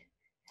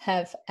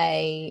have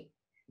a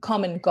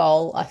common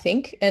goal, I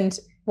think. And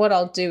what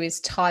I'll do is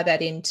tie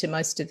that into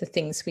most of the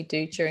things we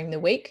do during the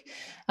week.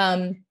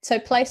 So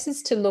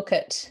places to look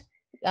at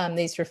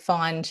these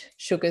refined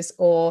sugars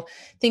or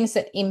things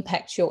that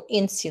impact your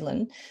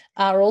insulin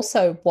are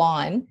also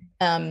wine.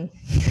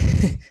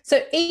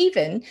 So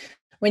even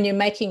when you're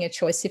making a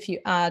choice, if you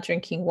are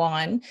drinking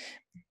wine,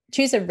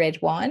 choose a red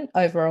wine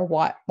over a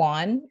white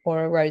wine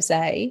or a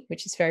rosé,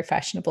 which is very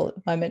fashionable at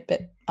the moment,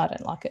 but I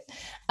don't like it.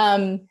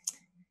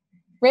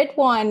 Red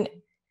wine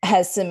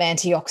has some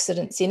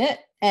antioxidants in it,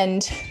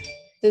 and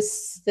the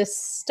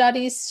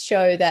studies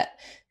show that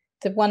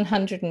the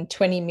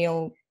 120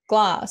 ml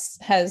glass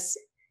has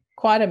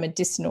quite a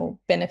medicinal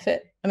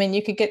benefit. I mean,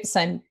 you could get the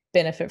same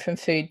benefit from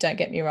food, don't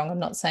get me wrong. I'm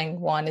not saying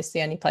wine is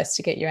the only place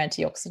to get your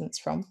antioxidants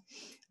from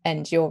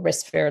and your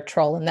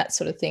resveratrol and that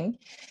sort of thing.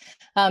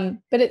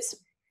 But it's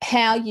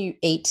how you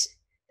eat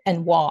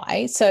and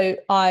why. So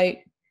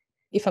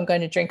if I'm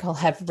going to drink, I'll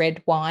have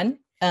red wine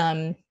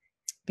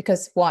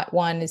because white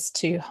wine is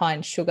too high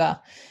in sugar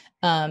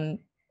and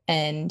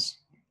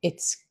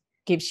it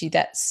gives you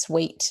that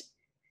sweet.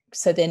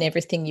 So then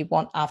everything you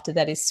want after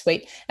that is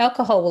sweet.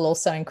 Alcohol will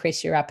also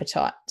increase your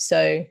appetite.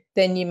 So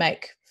then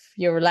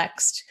you're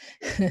relaxed,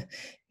 you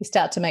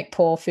start to make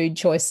poor food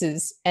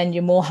choices and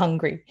you're more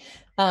hungry.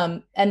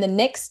 And the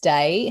next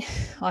day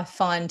I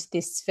find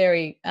this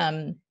very,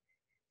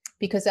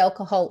 because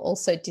alcohol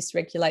also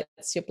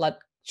dysregulates your blood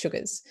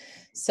sugars.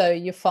 So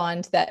you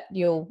find that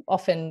you'll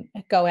often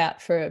go out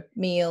for a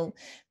meal,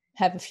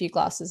 have a few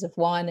glasses of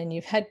wine, and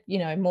you've had,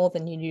 more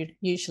than you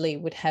usually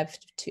would have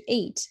to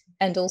eat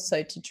and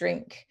also to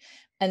drink.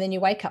 And then you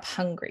wake up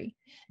hungry,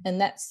 and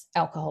that's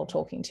alcohol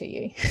talking to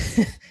you.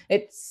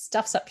 It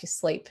stuffs up your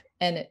sleep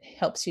and it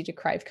helps you to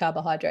crave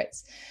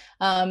carbohydrates.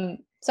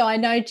 So I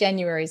know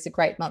January is a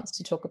great month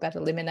to talk about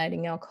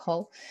eliminating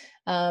alcohol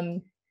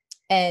and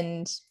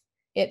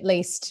at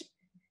least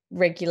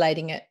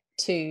regulating it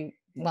to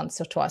once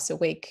or twice a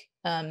week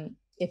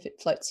if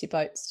it floats your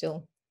boat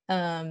still.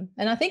 And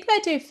I think they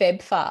do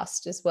Feb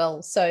fast as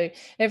well. So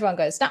everyone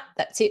goes, nah,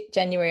 that's it.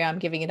 January, I'm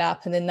giving it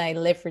up. And then they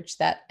leverage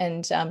that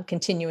and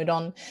continue it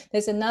on.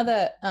 There's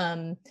another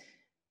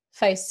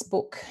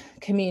Facebook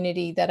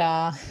community that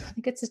I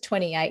think it's a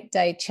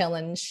 28-day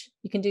challenge.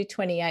 You can do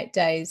 28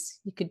 days.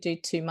 You could do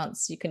 2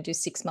 months. You can do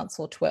 6 months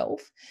or 12,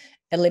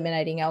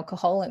 eliminating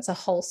alcohol. And it's a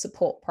whole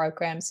support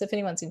program. So if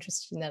anyone's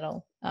interested in that,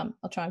 I'll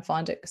try and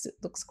find it because it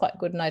looks quite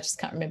good. And I just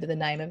can't remember the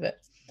name of it.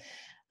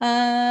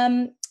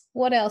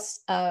 What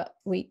else are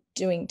we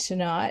doing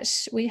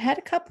tonight? We had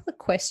a couple of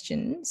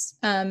questions.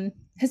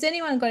 Has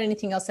anyone got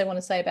anything else they want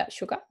to say about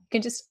sugar? You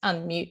can just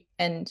unmute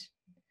and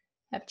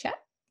have a chat.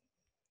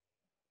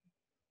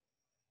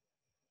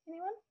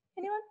 Anyone?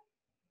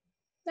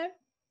 No,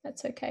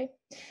 that's okay.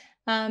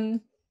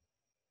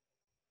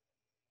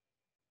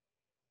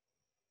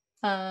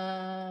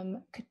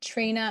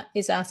 Katrina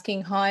is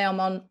asking, hi,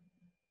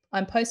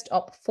 I'm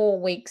post-op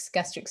 4 weeks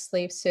gastric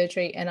sleeve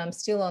surgery and I'm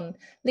still on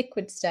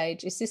liquid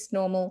stage. Is this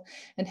normal?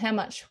 And how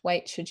much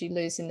weight should you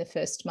lose in the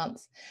first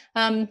month?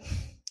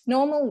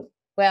 Normal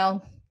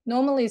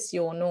is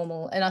your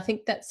normal. And I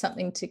think that's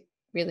something to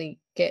really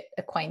get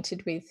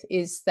acquainted with,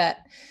 is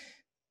that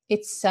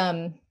it's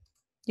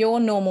your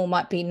normal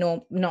might be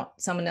not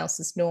someone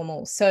else's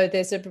normal. So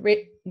there's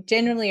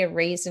generally a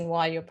reason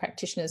why your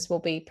practitioners will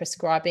be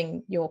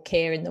prescribing your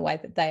care in the way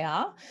that they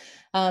are.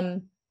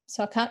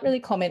 So I can't really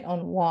comment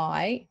on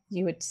why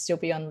you would still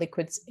be on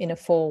liquids in a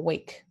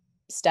 4-week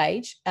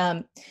stage.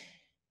 It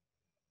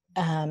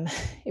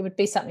would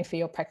be something for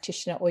your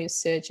practitioner or your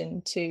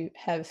surgeon to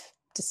have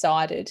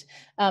decided.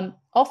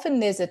 Often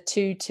there's a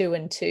 2, 2,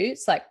 and 2.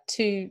 It's like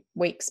 2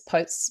 weeks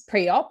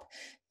pre-op,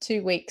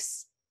 2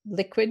 weeks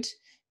liquid,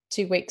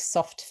 2 weeks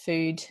soft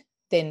food,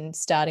 then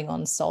starting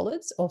on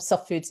solids, or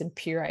soft foods and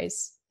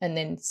purees, and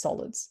then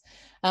solids.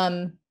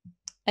 And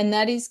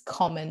that is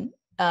common,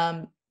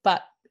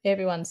 but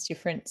everyone's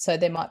different. So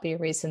there might be a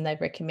reason they've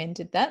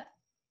recommended that.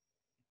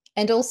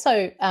 And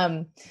also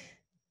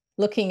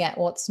looking at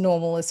what's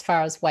normal as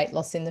far as weight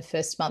loss in the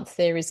first month,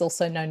 there is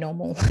also no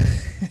normal.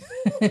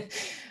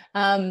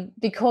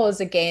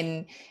 Because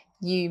again,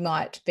 you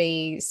might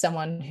be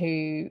someone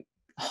who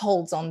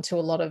holds on to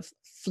a lot of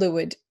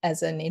fluid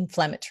as an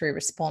inflammatory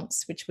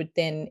response, which would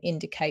then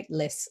indicate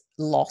less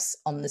loss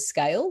on the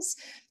scales.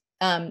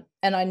 And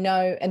I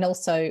know, and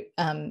also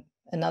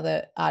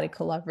another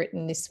article I've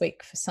written this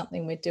week for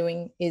something we're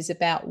doing is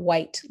about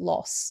weight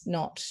loss,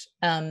 not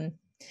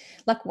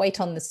like weight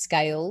on the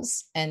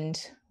scales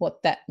and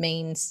what that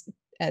means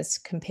as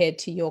compared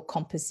to your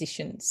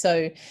composition.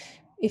 So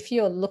if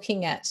you're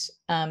looking at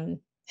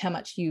how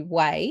much you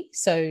weigh,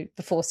 so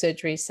before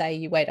surgery, say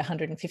you weighed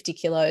 150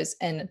 kilos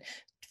and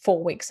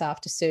 4 weeks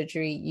after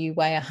surgery, you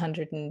weigh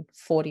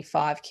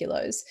 145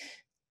 kilos.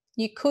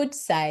 You could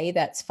say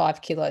that's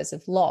 5 kilos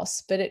of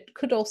loss, but it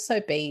could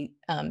also be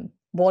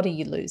what are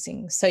you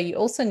losing? So you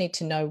also need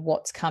to know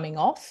what's coming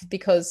off,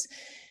 because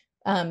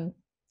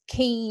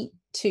key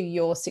to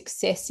your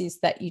success is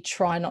that you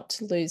try not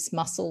to lose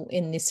muscle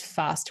in this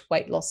fast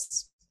weight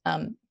loss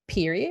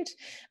period.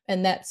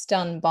 And that's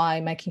done by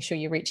making sure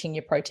you're reaching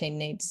your protein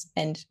needs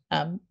and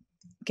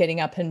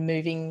getting up and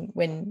moving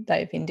when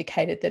they've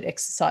indicated that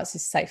exercise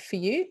is safe for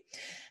you.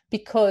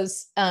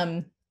 Because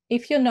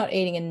if you're not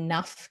eating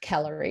enough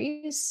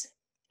calories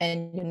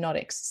and you're not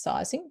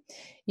exercising,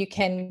 you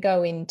can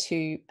go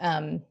into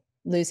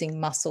losing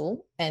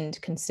muscle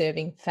and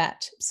conserving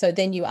fat. So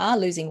then you are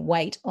losing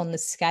weight on the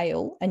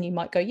scale and you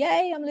might go,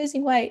 yay, I'm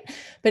losing weight,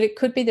 but it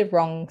could be the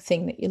wrong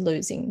thing that you're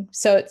losing.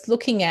 So it's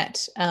looking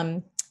at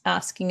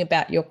asking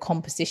about your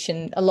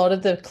composition. A lot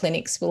of the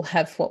clinics will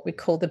have what we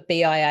call the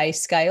BIA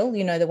scale,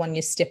 you know, the one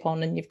you step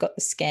on and you've got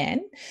the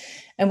scan.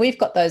 And we've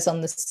got those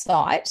on the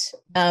site.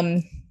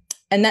 And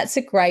that's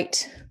a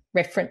great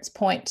reference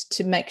point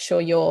to make sure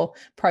your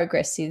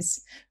progress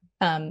is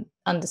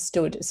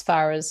understood as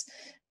far as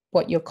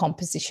what your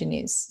composition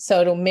is.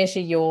 So it'll measure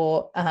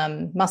your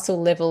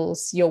muscle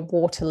levels, your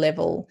water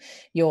level,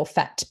 your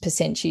fat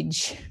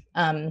percentage,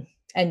 and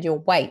your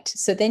weight.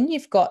 So then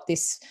you've got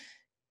this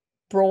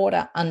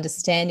broader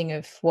understanding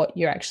of what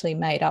you're actually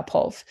made up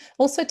of.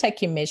 Also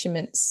take your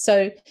measurements.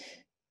 So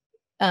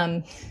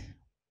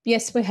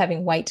yes, we're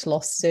having weight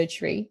loss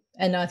surgery,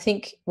 and I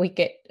think we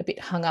get a bit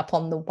hung up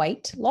on the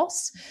weight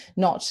loss,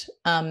 not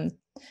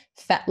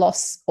fat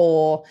loss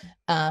or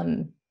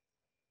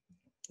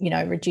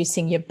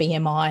reducing your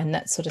BMI and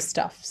that sort of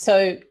stuff.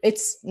 So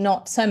it's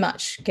not so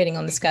much getting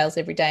on the scales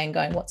every day and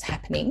going, what's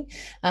happening,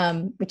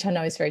 which I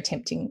know is very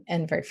tempting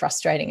and very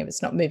frustrating if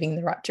it's not moving in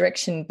the right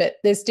direction. But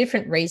there's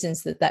different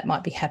reasons that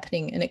might be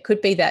happening. And it could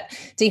be that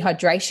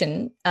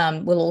dehydration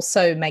will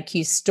also make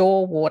you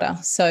store water.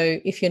 So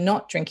if you're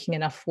not drinking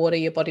enough water,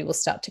 your body will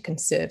start to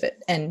conserve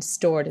it and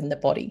store it in the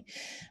body.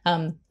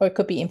 Or it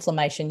could be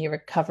inflammation. You're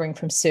recovering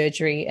from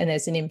surgery and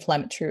there's an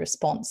inflammatory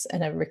response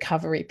and a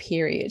recovery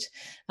period.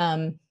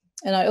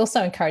 And I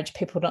also encourage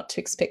people not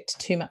to expect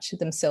too much of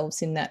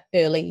themselves in that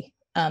early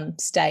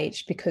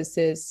stage, because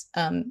there's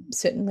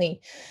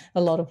certainly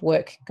a lot of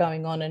work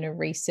going on and a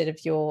reset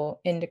of your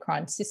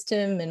endocrine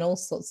system and all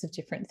sorts of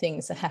different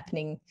things are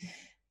happening.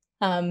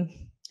 And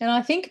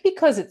I think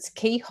because it's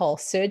keyhole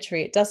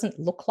surgery, it doesn't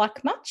look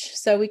like much.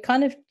 So we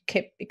kind of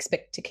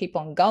expect to keep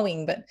on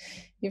going, but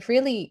you've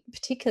really,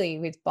 particularly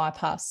with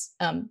bypass,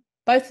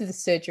 both of the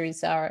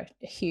surgeries are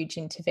a huge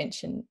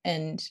intervention,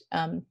 and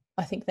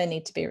I think they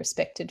need to be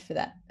respected for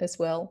that as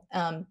well.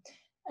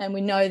 And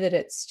we know that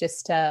it's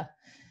just a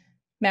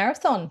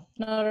marathon,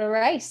 not a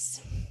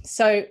race.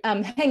 So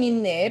hang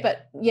in there,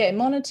 but yeah,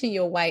 monitor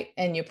your weight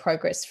and your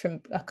progress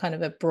from a kind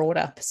of a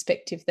broader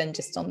perspective than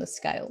just on the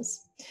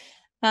scales.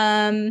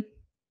 Thank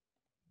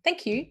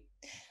you.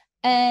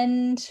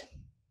 And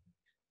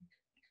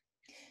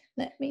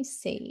let me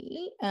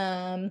see.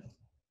 So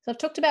I've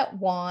talked about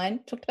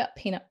wine, talked about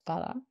peanut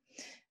butter.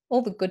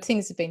 All the good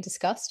things have been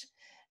discussed.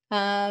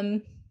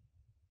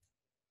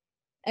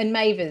 And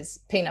Maver's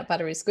peanut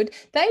butter is good.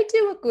 They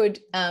do a good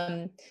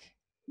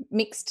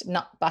mixed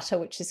nut butter,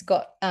 which has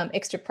got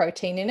extra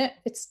protein in it.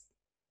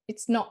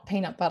 It's not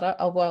peanut butter.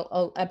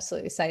 I'll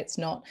absolutely say it's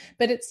not,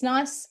 but it's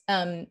nice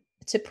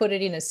to put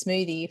it in a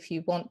smoothie if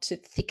you want to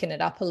thicken it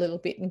up a little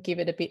bit and give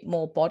it a bit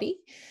more body.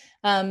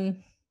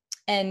 And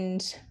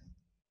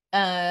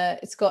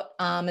it's got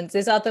almonds.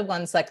 There's other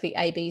ones like the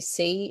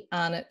ABC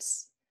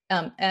almonds,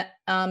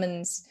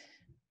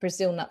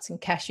 Brazil nuts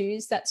and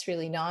cashews. That's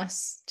really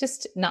nice.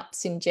 Just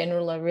nuts in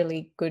general are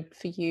really good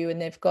for you,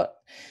 and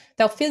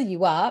they'll fill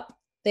you up.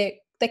 They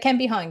can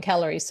be high in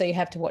calories, so you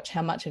have to watch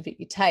how much of it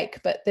you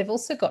take, but they've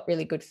also got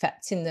really good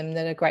fats in them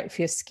that are great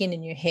for your skin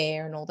and your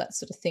hair and all that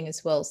sort of thing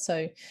as well.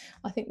 So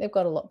I think they've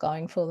got a lot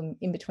going for them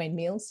in between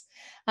meals.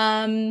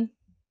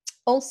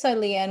 Also,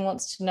 Leanne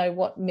wants to know,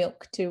 what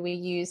milk do we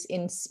use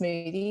in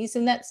smoothies?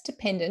 And that's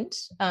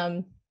dependent.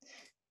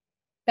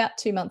 About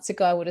 2 months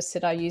ago, I would have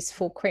said I use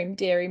full cream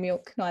dairy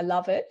milk, and I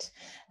love it.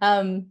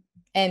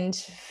 And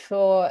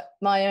for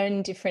my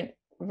own different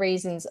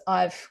reasons,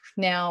 I've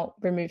now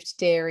removed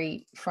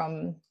dairy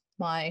from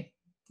my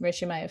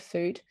resume of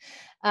food.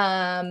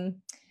 And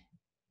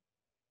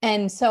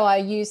so I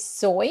use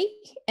soy,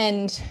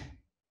 and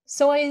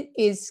soy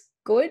is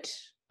good.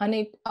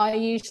 I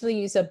usually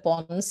use a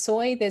Bon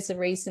soy. There's a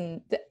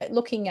reason that,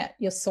 looking at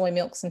your soy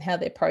milks and how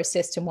they're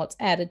processed and what's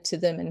added to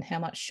them and how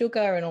much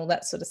sugar and all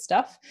that sort of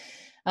stuff.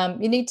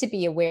 You need to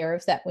be aware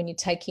of that when you're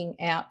taking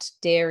out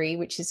dairy,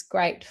 which is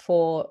great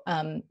for,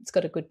 it's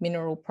got a good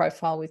mineral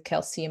profile with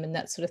calcium and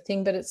that sort of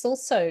thing, but it's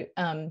also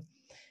got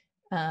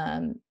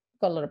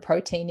a lot of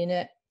protein in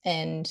it.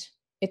 And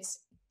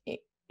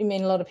a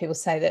lot of people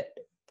say that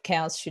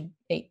cows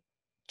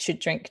should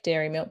drink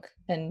dairy milk.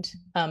 And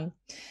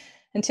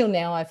until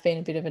now, I've been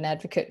a bit of an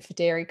advocate for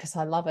dairy because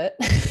I love it.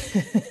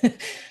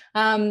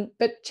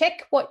 But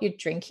check what you're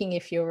drinking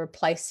if you're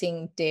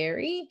replacing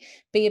dairy.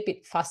 Be a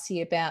bit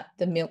fussy about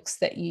the milks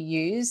that you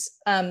use.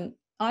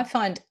 I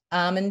find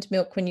almond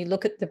milk, when you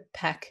look at the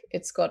pack,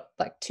 it's got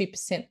like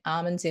 2%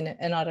 almonds in it,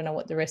 and I don't know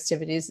what the rest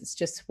of it is. It's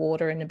just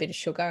water and a bit of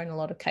sugar in a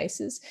lot of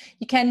cases.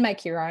 You can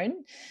make your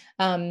own.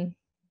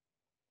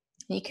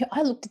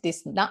 I looked at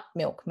this nut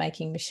milk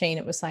making machine.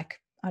 It was like,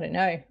 I don't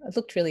know, it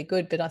looked really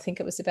good, but I think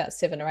it was about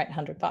 $700 or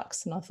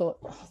 $800. And I thought,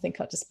 I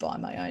think I'll just buy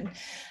my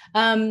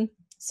own.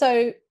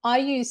 So I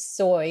use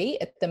soy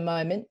at the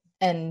moment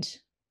and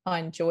I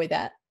enjoy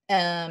that.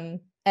 And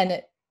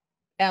at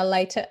our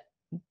later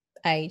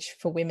age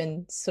for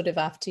women, sort of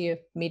after your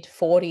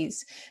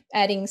mid-40s,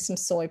 adding some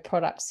soy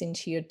products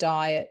into your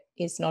diet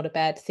is not a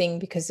bad thing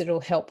because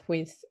it'll help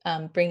with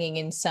bringing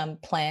in some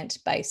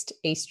plant-based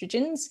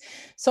estrogens.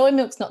 Soy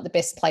milk's not the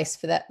best place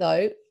for that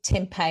though.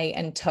 Tempeh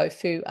and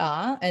tofu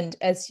are, and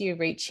as you're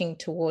reaching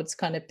towards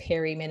kind of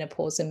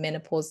perimenopause and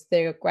menopause,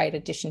 they're a great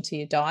addition to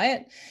your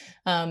diet.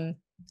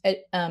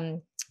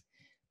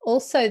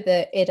 Also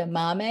the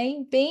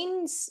edamame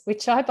beans,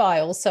 which I buy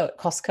also at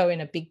Costco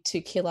in a big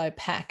 2 kilo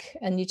pack,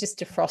 and you just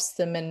defrost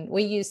them, and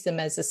we use them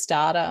as a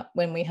starter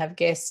when we have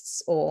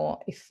guests, or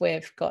if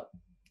we've got,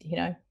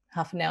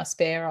 half an hour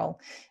spare,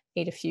 I'll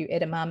eat a few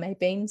edamame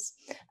beans.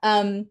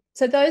 So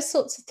those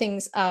sorts of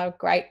things are a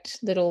great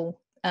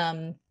little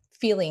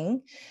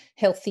feeling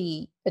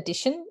healthy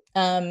addition.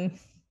 And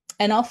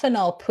often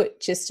I'll put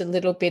just a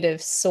little bit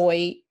of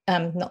sesame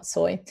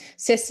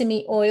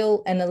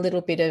oil and a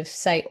little bit of,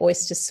 say,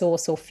 oyster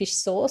sauce or fish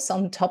sauce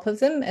on top of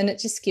them, and it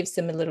just gives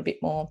them a little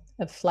bit more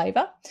of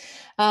flavour.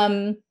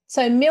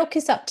 So milk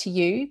is up to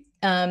you.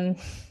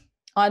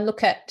 I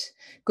look at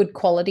good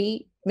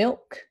quality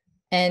milk,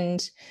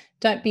 and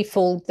don't be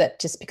fooled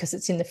that just because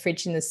it's in the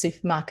fridge in the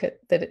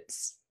supermarket that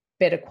it's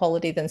better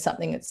quality than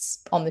something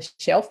that's on the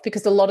shelf,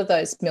 because a lot of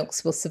those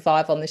milks will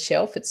survive on the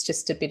shelf. It's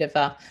just a bit of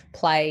a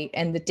play,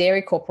 and the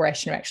Dairy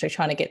Corporation are actually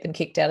trying to get them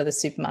kicked out of the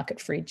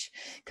supermarket fridge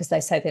because they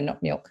say they're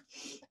not milk.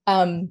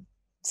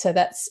 So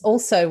that's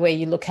also where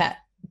you look at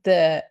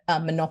the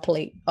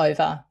monopoly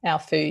over our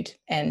food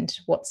and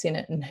what's in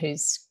it and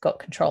who's got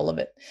control of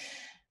it.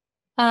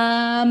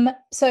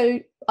 So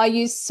I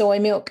use soy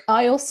milk.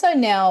 I also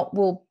now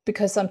will,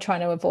 because I'm trying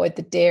to avoid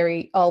the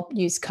dairy, I'll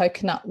use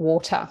coconut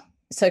water.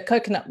 So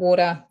coconut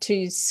water,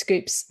 2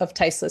 scoops of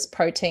tasteless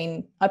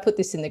protein. I put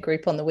this in the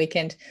group on the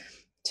weekend.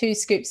 2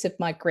 scoops of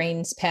my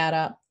greens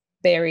powder,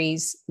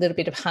 berries, a little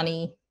bit of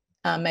honey,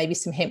 maybe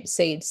some hemp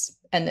seeds.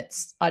 And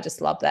I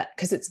just love that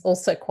because it's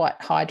also quite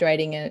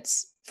hydrating and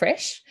it's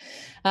fresh.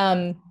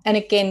 And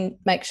again,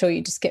 make sure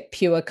you just get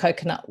pure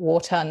coconut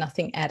water,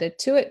 nothing added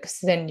to it, because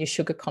then your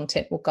sugar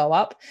content will go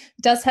up.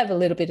 It does have a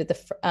little bit of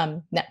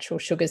the natural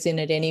sugars in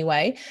it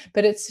anyway,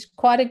 but it's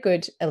quite a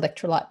good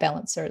electrolyte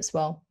balancer as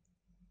well.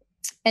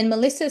 And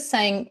Melissa's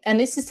saying, and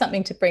this is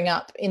something to bring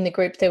up in the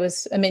group, there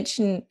was a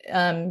mention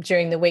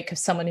during the week of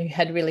someone who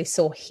had really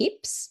sore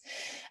hips.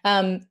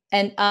 And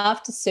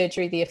after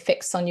surgery, the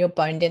effects on your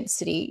bone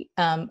density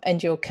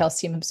and your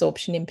calcium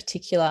absorption in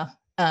particular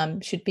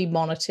should be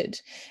monitored.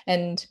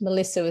 And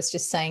Melissa was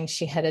just saying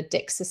she had a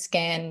DEXA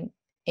scan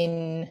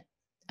in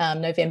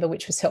November,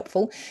 which was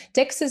helpful.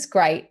 DEXA is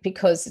great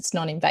because it's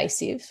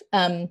non-invasive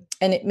and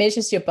it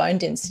measures your bone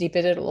density,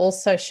 but it'll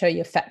also show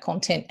your fat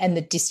content and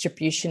the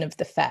distribution of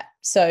the fat.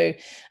 So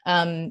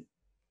I'm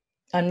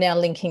now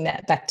linking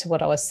that back to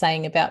what I was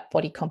saying about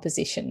body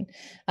composition.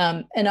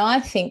 And I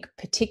think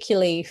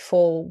particularly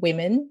for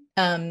women,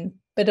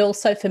 but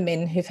also for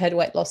men who've had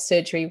weight loss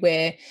surgery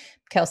where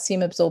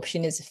calcium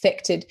absorption is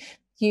affected,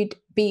 you'd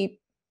be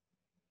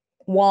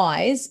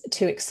wise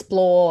to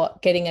explore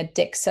getting a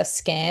DEXA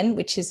scan,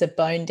 which is a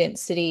bone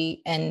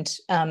density, and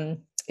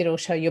it'll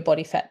show your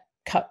body fat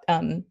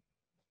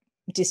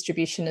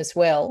distribution as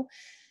well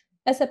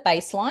as a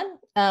baseline.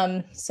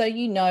 So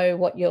you know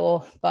what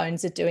your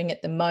bones are doing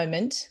at the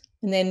moment,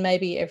 and then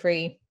maybe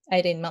every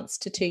 18 months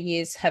to 2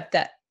 years have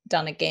that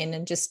done again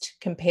and just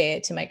compare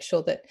to make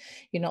sure that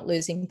you're not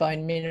losing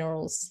bone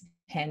minerals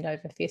hand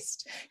over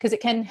fist, because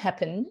it can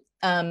happen.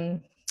 I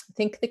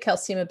think the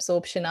calcium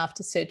absorption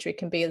after surgery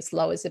can be as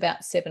low as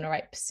about 7 or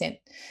 8%.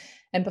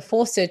 And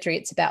before surgery,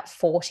 it's about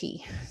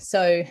 40.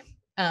 So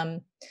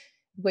the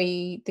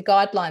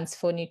guidelines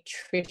for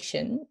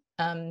nutrition,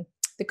 the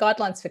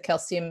guidelines for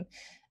calcium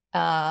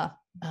are,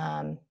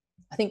 I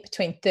think,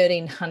 between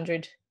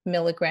 1,300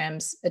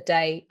 milligrams a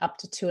day up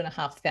to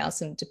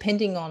 2,500,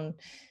 depending on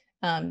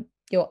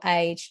your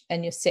age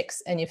and your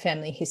sex and your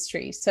family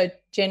history. So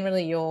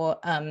generally your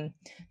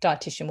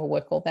dietitian will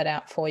work all that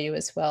out for you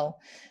as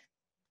well.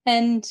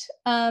 And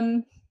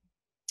I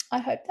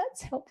hope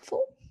that's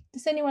helpful.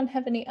 Does anyone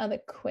have any other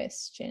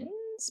questions?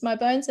 My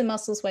bones and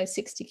muscles weigh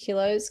 60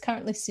 kilos,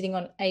 currently sitting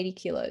on 80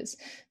 kilos.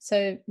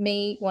 So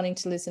me wanting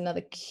to lose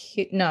another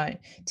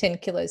 10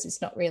 kilos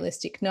is not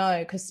realistic. No,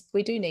 because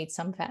we do need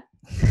some fat,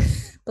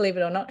 believe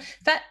it or not.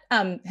 Fat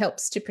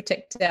helps to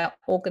protect our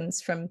organs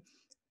from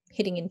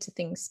hitting into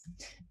things.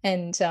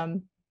 And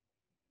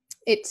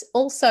it's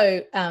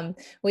also,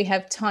 we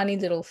have tiny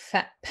little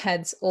fat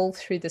pads all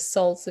through the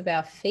soles of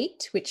our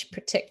feet, which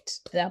protect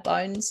our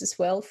bones as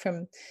well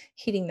from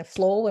hitting the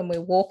floor when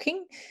we're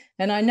walking.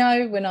 And I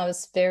know when I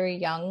was very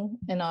young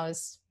and I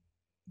was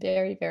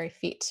very, very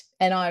fit,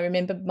 and I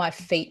remember my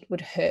feet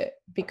would hurt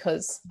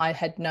because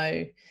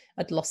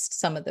I'd lost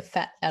some of the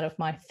fat out of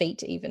my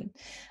feet even.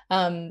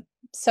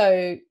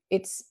 So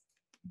it's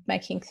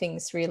making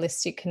things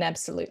realistic, and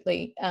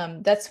absolutely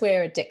that's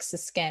where a DEXA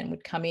scan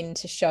would come in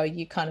to show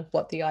you kind of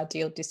what the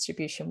ideal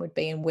distribution would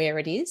be and where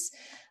it is.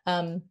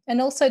 And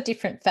also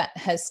different fat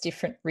has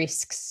different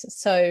risks.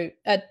 So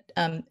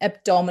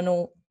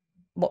abdominal,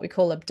 what we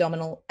call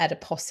abdominal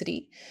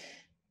adiposity,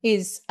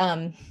 is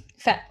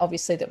fat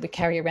obviously that we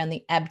carry around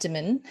the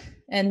abdomen,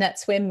 and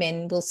that's where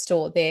men will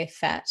store their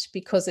fat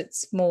because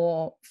it's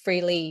more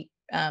freely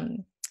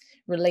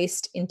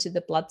released into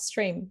the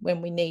bloodstream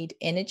when we need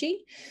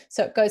energy.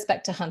 So it goes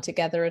back to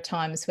hunter-gatherer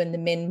times when the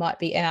men might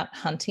be out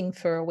hunting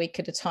for a week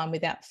at a time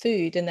without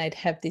food, and they'd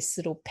have this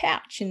little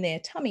pouch in their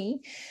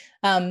tummy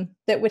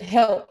that would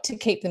help to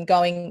keep them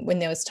going when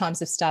there was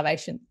times of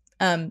starvation.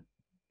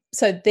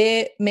 So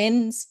their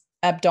men's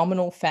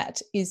abdominal fat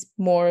is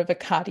more of a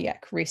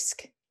cardiac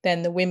risk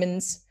than the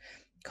women's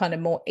kind of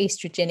more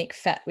estrogenic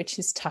fat, which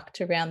is tucked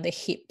around the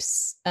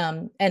hips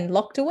and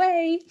locked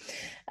away.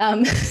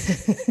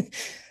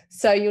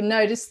 So you'll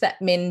notice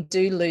that men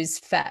do lose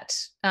fat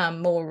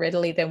more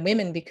readily than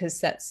women because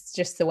that's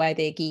just the way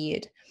they're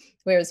geared.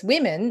 Whereas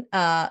women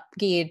are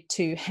geared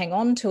to hang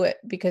on to it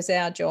because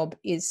our job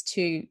is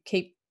to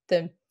keep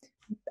the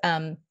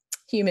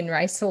human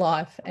race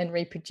alive and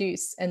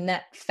reproduce. And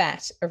that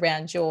fat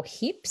around your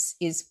hips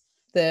is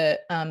the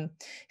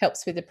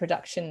helps with the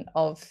production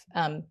of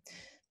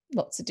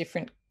lots of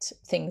different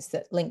things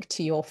that link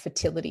to your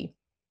fertility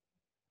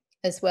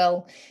as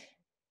well.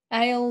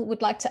 Ale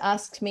would like to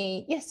ask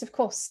me, yes, of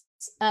course.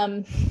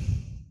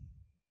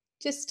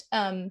 Just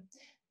send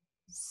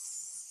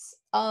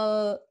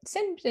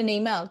an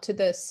email to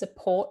the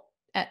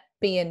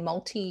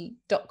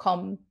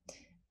support@bnmulti.com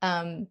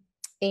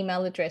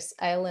email address,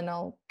 Ale, and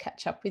I'll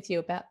catch up with you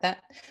about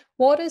that.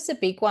 Water's a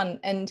big one,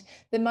 and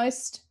the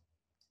most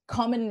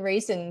common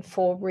reason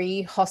for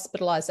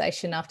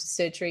re-hospitalisation after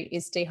surgery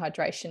is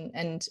dehydration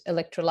and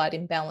electrolyte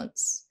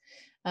imbalance,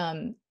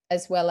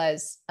 as well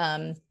as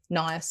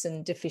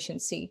niacin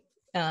deficiency.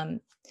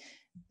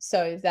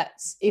 So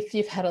that's if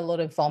you've had a lot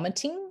of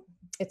vomiting,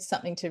 it's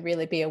something to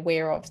really be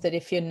aware of, that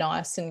if your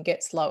niacin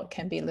gets low, it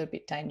can be a little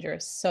bit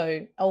dangerous.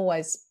 So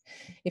always,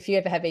 if you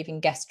ever have even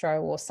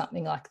gastro or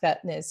something like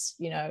that, and there's,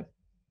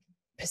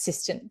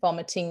 persistent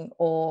vomiting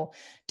or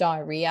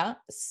diarrhea,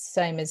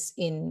 same as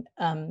in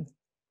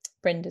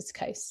Brenda's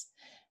case,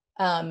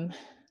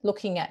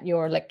 looking at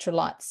your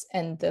electrolytes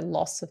and the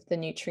loss of the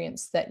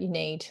nutrients that you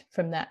need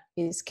from that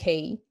is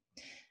key.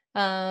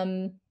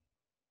 So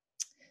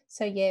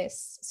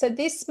yes, so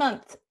this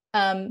month,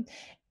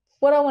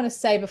 what I want to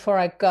say before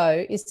I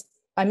go is,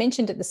 I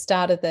mentioned at the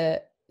start of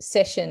the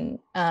session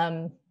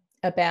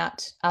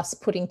about us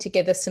putting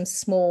together some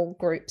small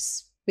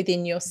groups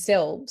within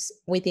yourselves,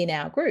 within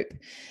our group,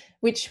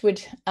 which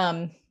would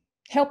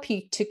help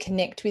you to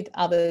connect with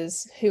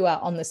others who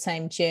are on the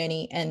same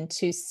journey and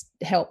to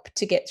help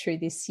to get through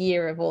this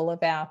year of all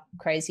of our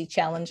crazy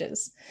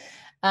challenges.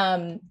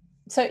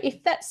 So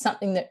if that's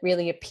something that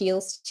really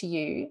appeals to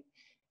you,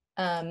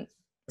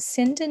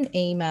 send an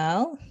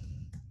email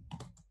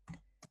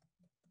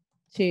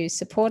to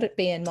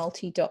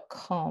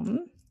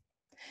support@bnmulti.com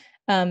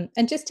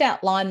and just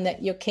outline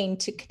that you're keen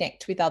to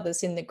connect with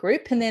others in the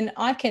group, and then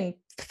I can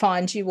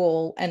find you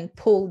all and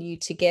pull you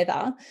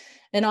together,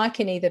 and I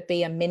can either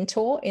be a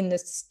mentor in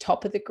the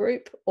top of the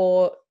group,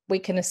 or we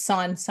can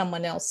assign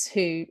someone else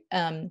who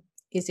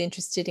is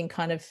interested in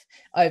kind of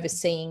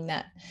overseeing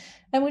that,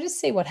 and we'll just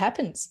see what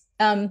happens.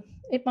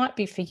 It might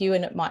be for you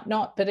and it might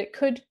not, but it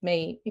could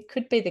be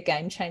the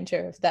game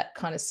changer of that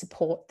kind of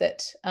support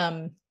that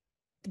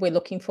we're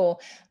looking for.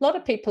 A lot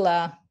of people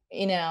are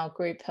in our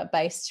group are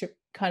based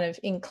kind of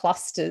in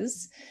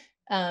clusters.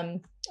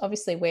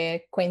 Obviously we're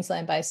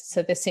Queensland based,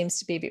 so there seems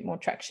to be a bit more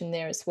traction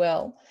there as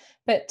well.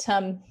 But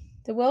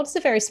the world is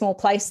a very small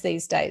place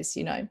these days,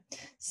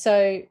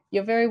 So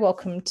you're very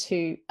welcome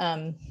to,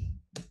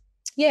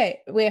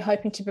 we're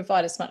hoping to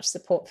provide as much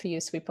support for you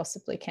as we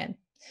possibly can.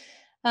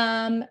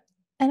 And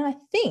I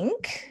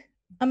think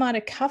I might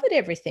have covered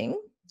everything.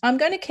 I'm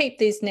going to keep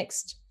these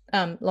next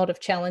lot of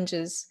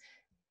challenges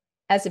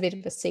as a bit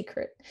of a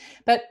secret,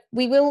 but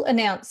we will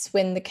announce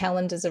when the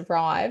calendars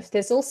arrive.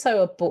 There's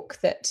also a book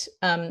that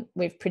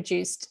we've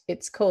produced.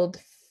 It's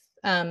called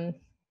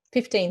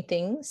 15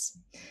 Things,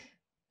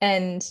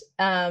 and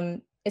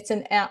it's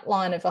an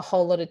outline of a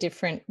whole lot of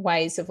different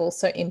ways of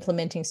also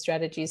implementing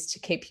strategies to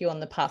keep you on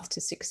the path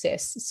to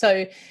success.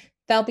 So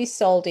they'll be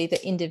sold either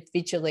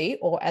individually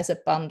or as a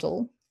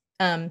bundle,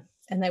 and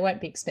they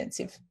won't be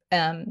expensive,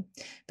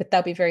 but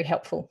they'll be very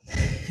helpful.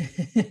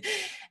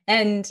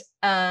 And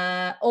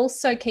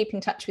also keep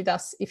in touch with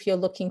us if you're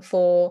looking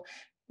for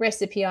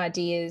recipe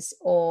ideas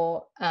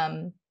or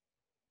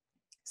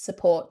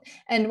support.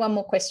 And one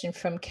more question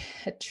from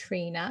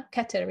Katerina.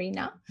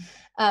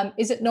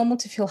 Is it normal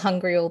to feel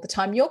hungry all the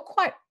time? You're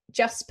quite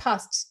just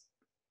past,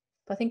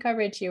 I think I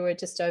read you were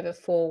just over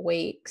 4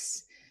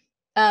 weeks.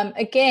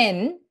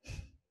 Again,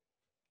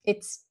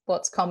 it's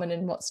what's common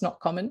and what's not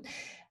common.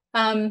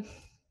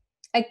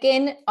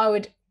 Again,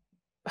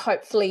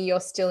 hopefully you're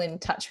still in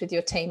touch with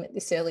your team at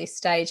this early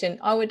stage, and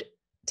I would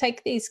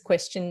take these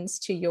questions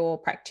to your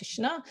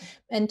practitioner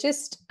and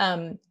just,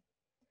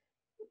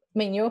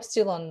 you're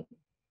still on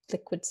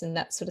liquids and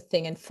that sort of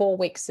thing, and 4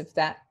 weeks of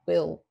that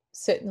will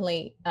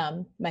certainly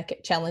make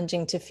it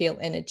challenging to feel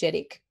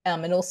energetic,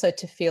 and also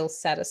to feel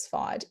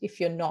satisfied if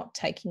you're not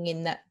taking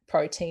in that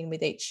protein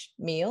with each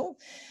meal.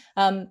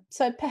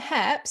 So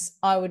perhaps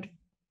I would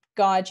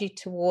guide you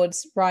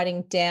towards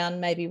writing down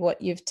maybe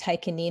what you've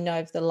taken in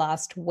over the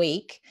last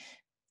week,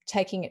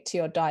 taking it to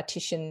your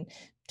dietitian,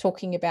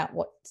 talking about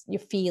what you're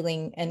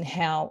feeling and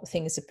how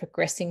things are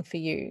progressing for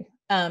you.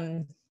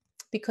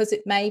 Because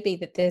it may be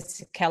that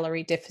there's a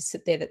calorie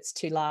deficit there that's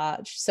too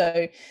large.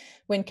 So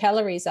when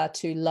calories are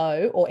too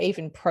low, or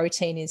even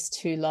protein is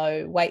too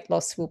low, weight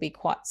loss will be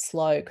quite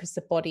slow because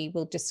the body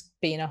will just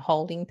be in a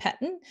holding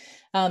pattern.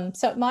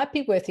 So it might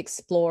be worth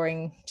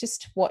exploring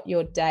just what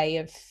your day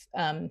of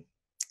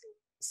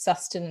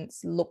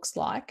sustenance looks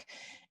like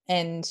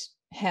and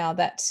how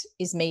that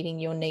is meeting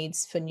your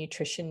needs for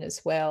nutrition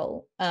as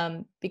well.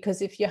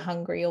 Because if you're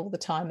hungry all the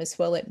time as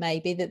well, it may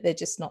be that they're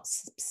just not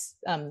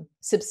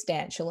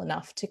substantial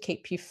enough to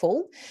keep you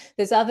full.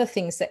 There's other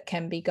things that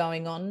can be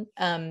going on,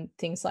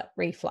 things like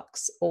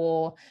reflux,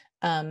 or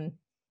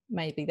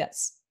maybe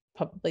that's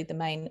probably the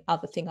main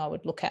other thing I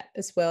would look at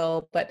as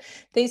well. But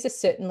these are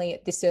certainly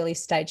at this early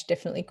stage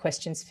definitely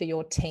questions for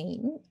your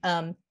team.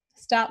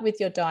 Start with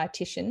your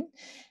dietitian,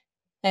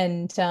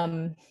 and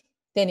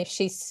then if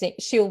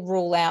she'll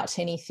rule out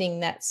anything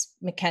that's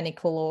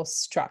mechanical or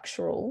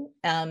structural,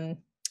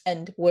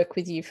 and work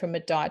with you from a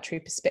dietary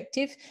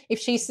perspective. If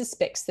she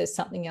suspects there's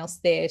something else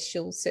there,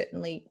 she'll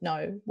certainly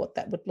know what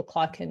that would look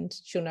like, and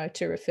she'll know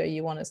to refer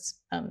you on as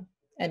and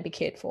be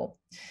cared for.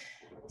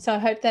 So I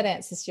hope that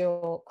answers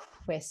your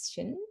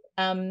question.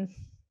 And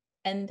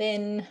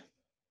then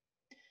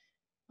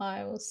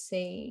I will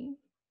see.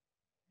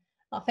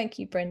 Oh, thank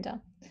you,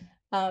 Brenda.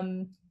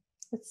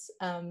 It's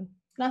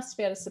nice to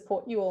be able to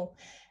support you all.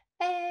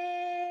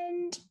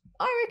 And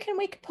I reckon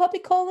we could probably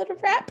call it a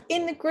wrap.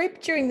 In the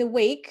group during the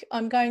week,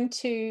 I'm going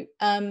to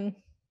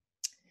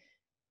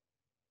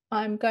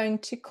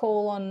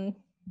call on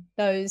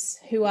those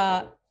who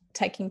are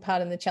taking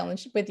part in the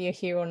challenge, whether you're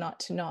here or not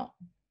tonight,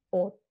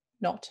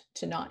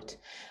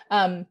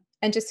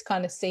 and just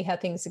kind of see how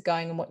things are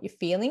going and what you're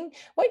feeling.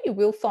 What you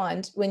will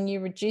find when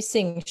you're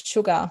reducing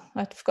sugar,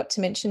 I forgot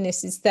to mention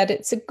this, is that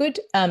it's a good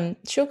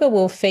sugar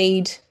will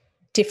feed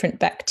different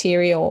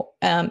bacteria,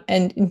 and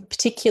in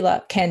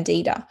particular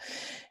candida.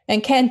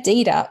 And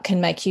candida can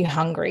make you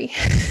hungry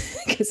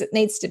because it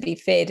needs to be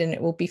fed, and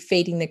it will be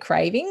feeding the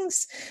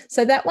cravings.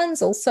 So that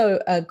one's also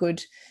a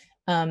good,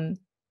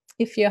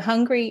 if you're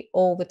hungry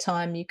all the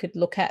time, you could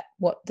look at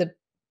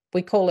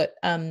we call it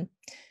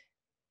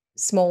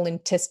small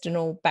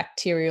intestinal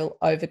bacterial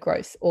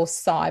overgrowth, or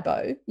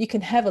SIBO. You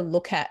can have a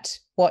look at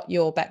what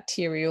your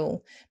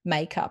bacterial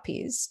makeup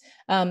is.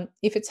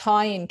 If it's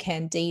high in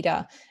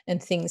candida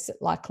and things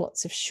that like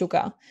lots of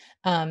sugar,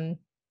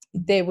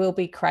 there will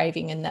be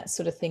craving and that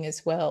sort of thing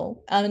as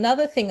well.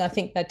 Another thing I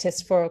think they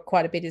test for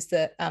quite a bit is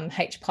the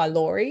H.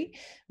 pylori,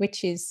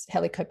 which is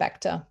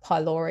Helicobacter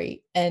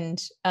pylori,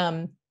 and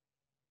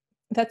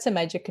that's a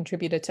major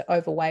contributor to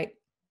overweight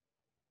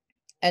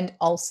and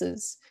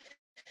ulcers.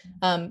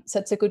 So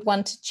it's a good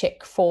one to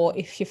check for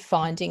if you're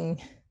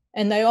finding,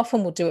 and they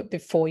often will do it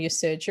before your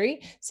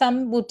surgery.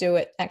 Some will do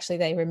it, actually,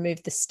 they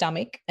remove the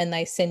stomach and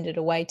they send it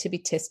away to be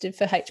tested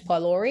for H.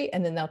 pylori,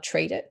 and then they'll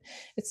treat it.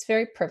 It's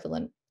very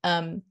prevalent.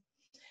 And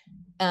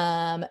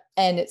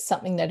it's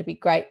something that'd be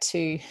great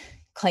to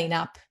clean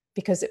up,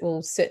 because it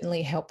will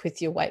certainly help with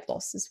your weight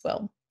loss as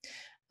well.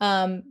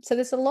 So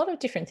there's a lot of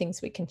different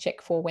things we can check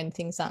for when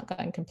things aren't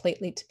going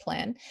completely to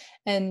plan.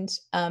 And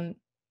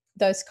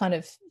those kind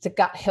of, the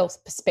gut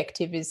health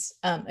perspective is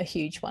a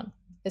huge one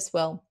as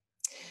well.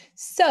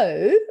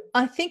 So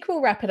I think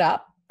we'll wrap it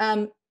up.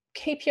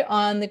 Keep your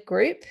eye on the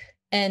group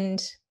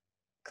and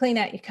clean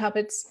out your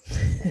cupboards.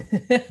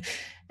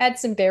 Add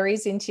some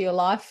berries into your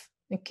life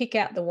and kick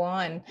out the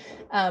wine.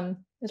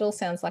 It all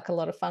sounds like a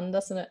lot of fun,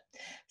 doesn't it?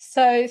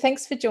 So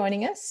thanks for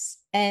joining us.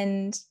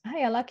 And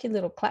hey, I like your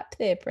little clap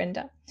there,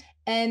 Brenda.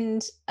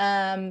 And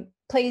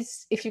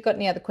please, if you've got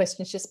any other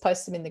questions, just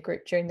post them in the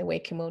group during the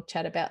week and we'll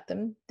chat about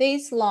them.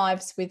 These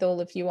lives with all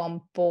of you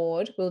on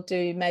board we'll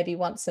do maybe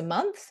once a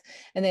month.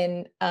 And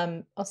then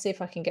I'll see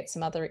if I can get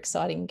some other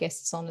exciting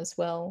guests on as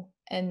well.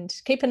 And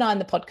keep an eye on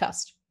the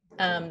podcast.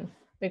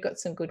 We've got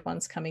some good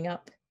ones coming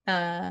up.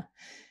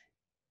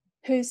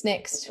 Who's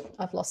next?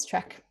 I've lost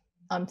track.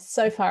 I'm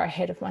so far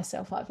ahead of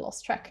myself, I've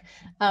lost track.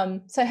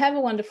 So have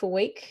a wonderful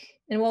week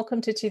and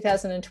welcome to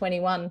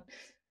 2021.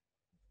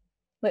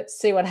 Let's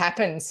see what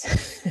happens.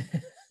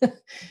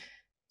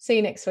 See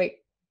you next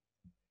week.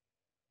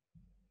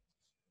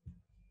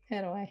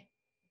 How do I?